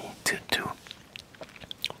for me to do,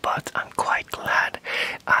 but I'm quite glad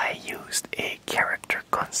I used a character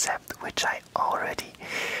concept which I already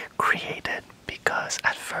created, because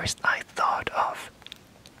at first I thought of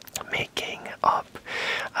making up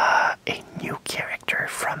a new character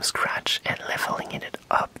from scratch and leveling it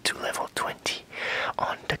up to level 20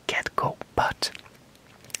 on the get-go, but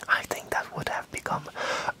I think that would have become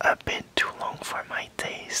a bit too long for my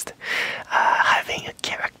taste. Having a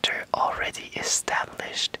character already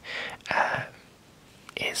established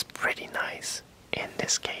is pretty nice. In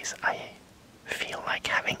this case, I feel like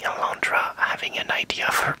having Elandra, having an idea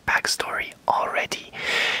of her backstory already,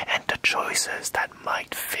 and the choices that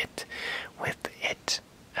might fit with it,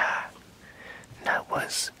 that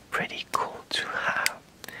was pretty cool to have.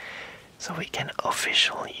 So we can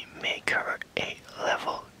officially make her a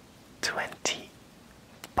level 20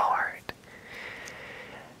 bard.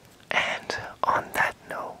 And on that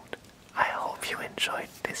note, I hope you enjoyed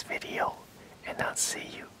this video, and I'll see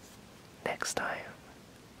you next time.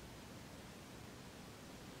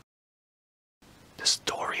 The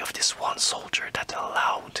story of this one soldier that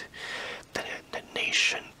allowed the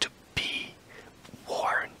nation to be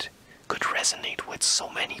warned could resonate with so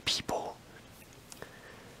many people.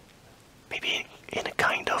 Maybe in a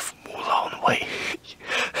kind of Mulan way.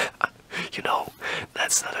 You know,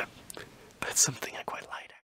 that's something I quite like.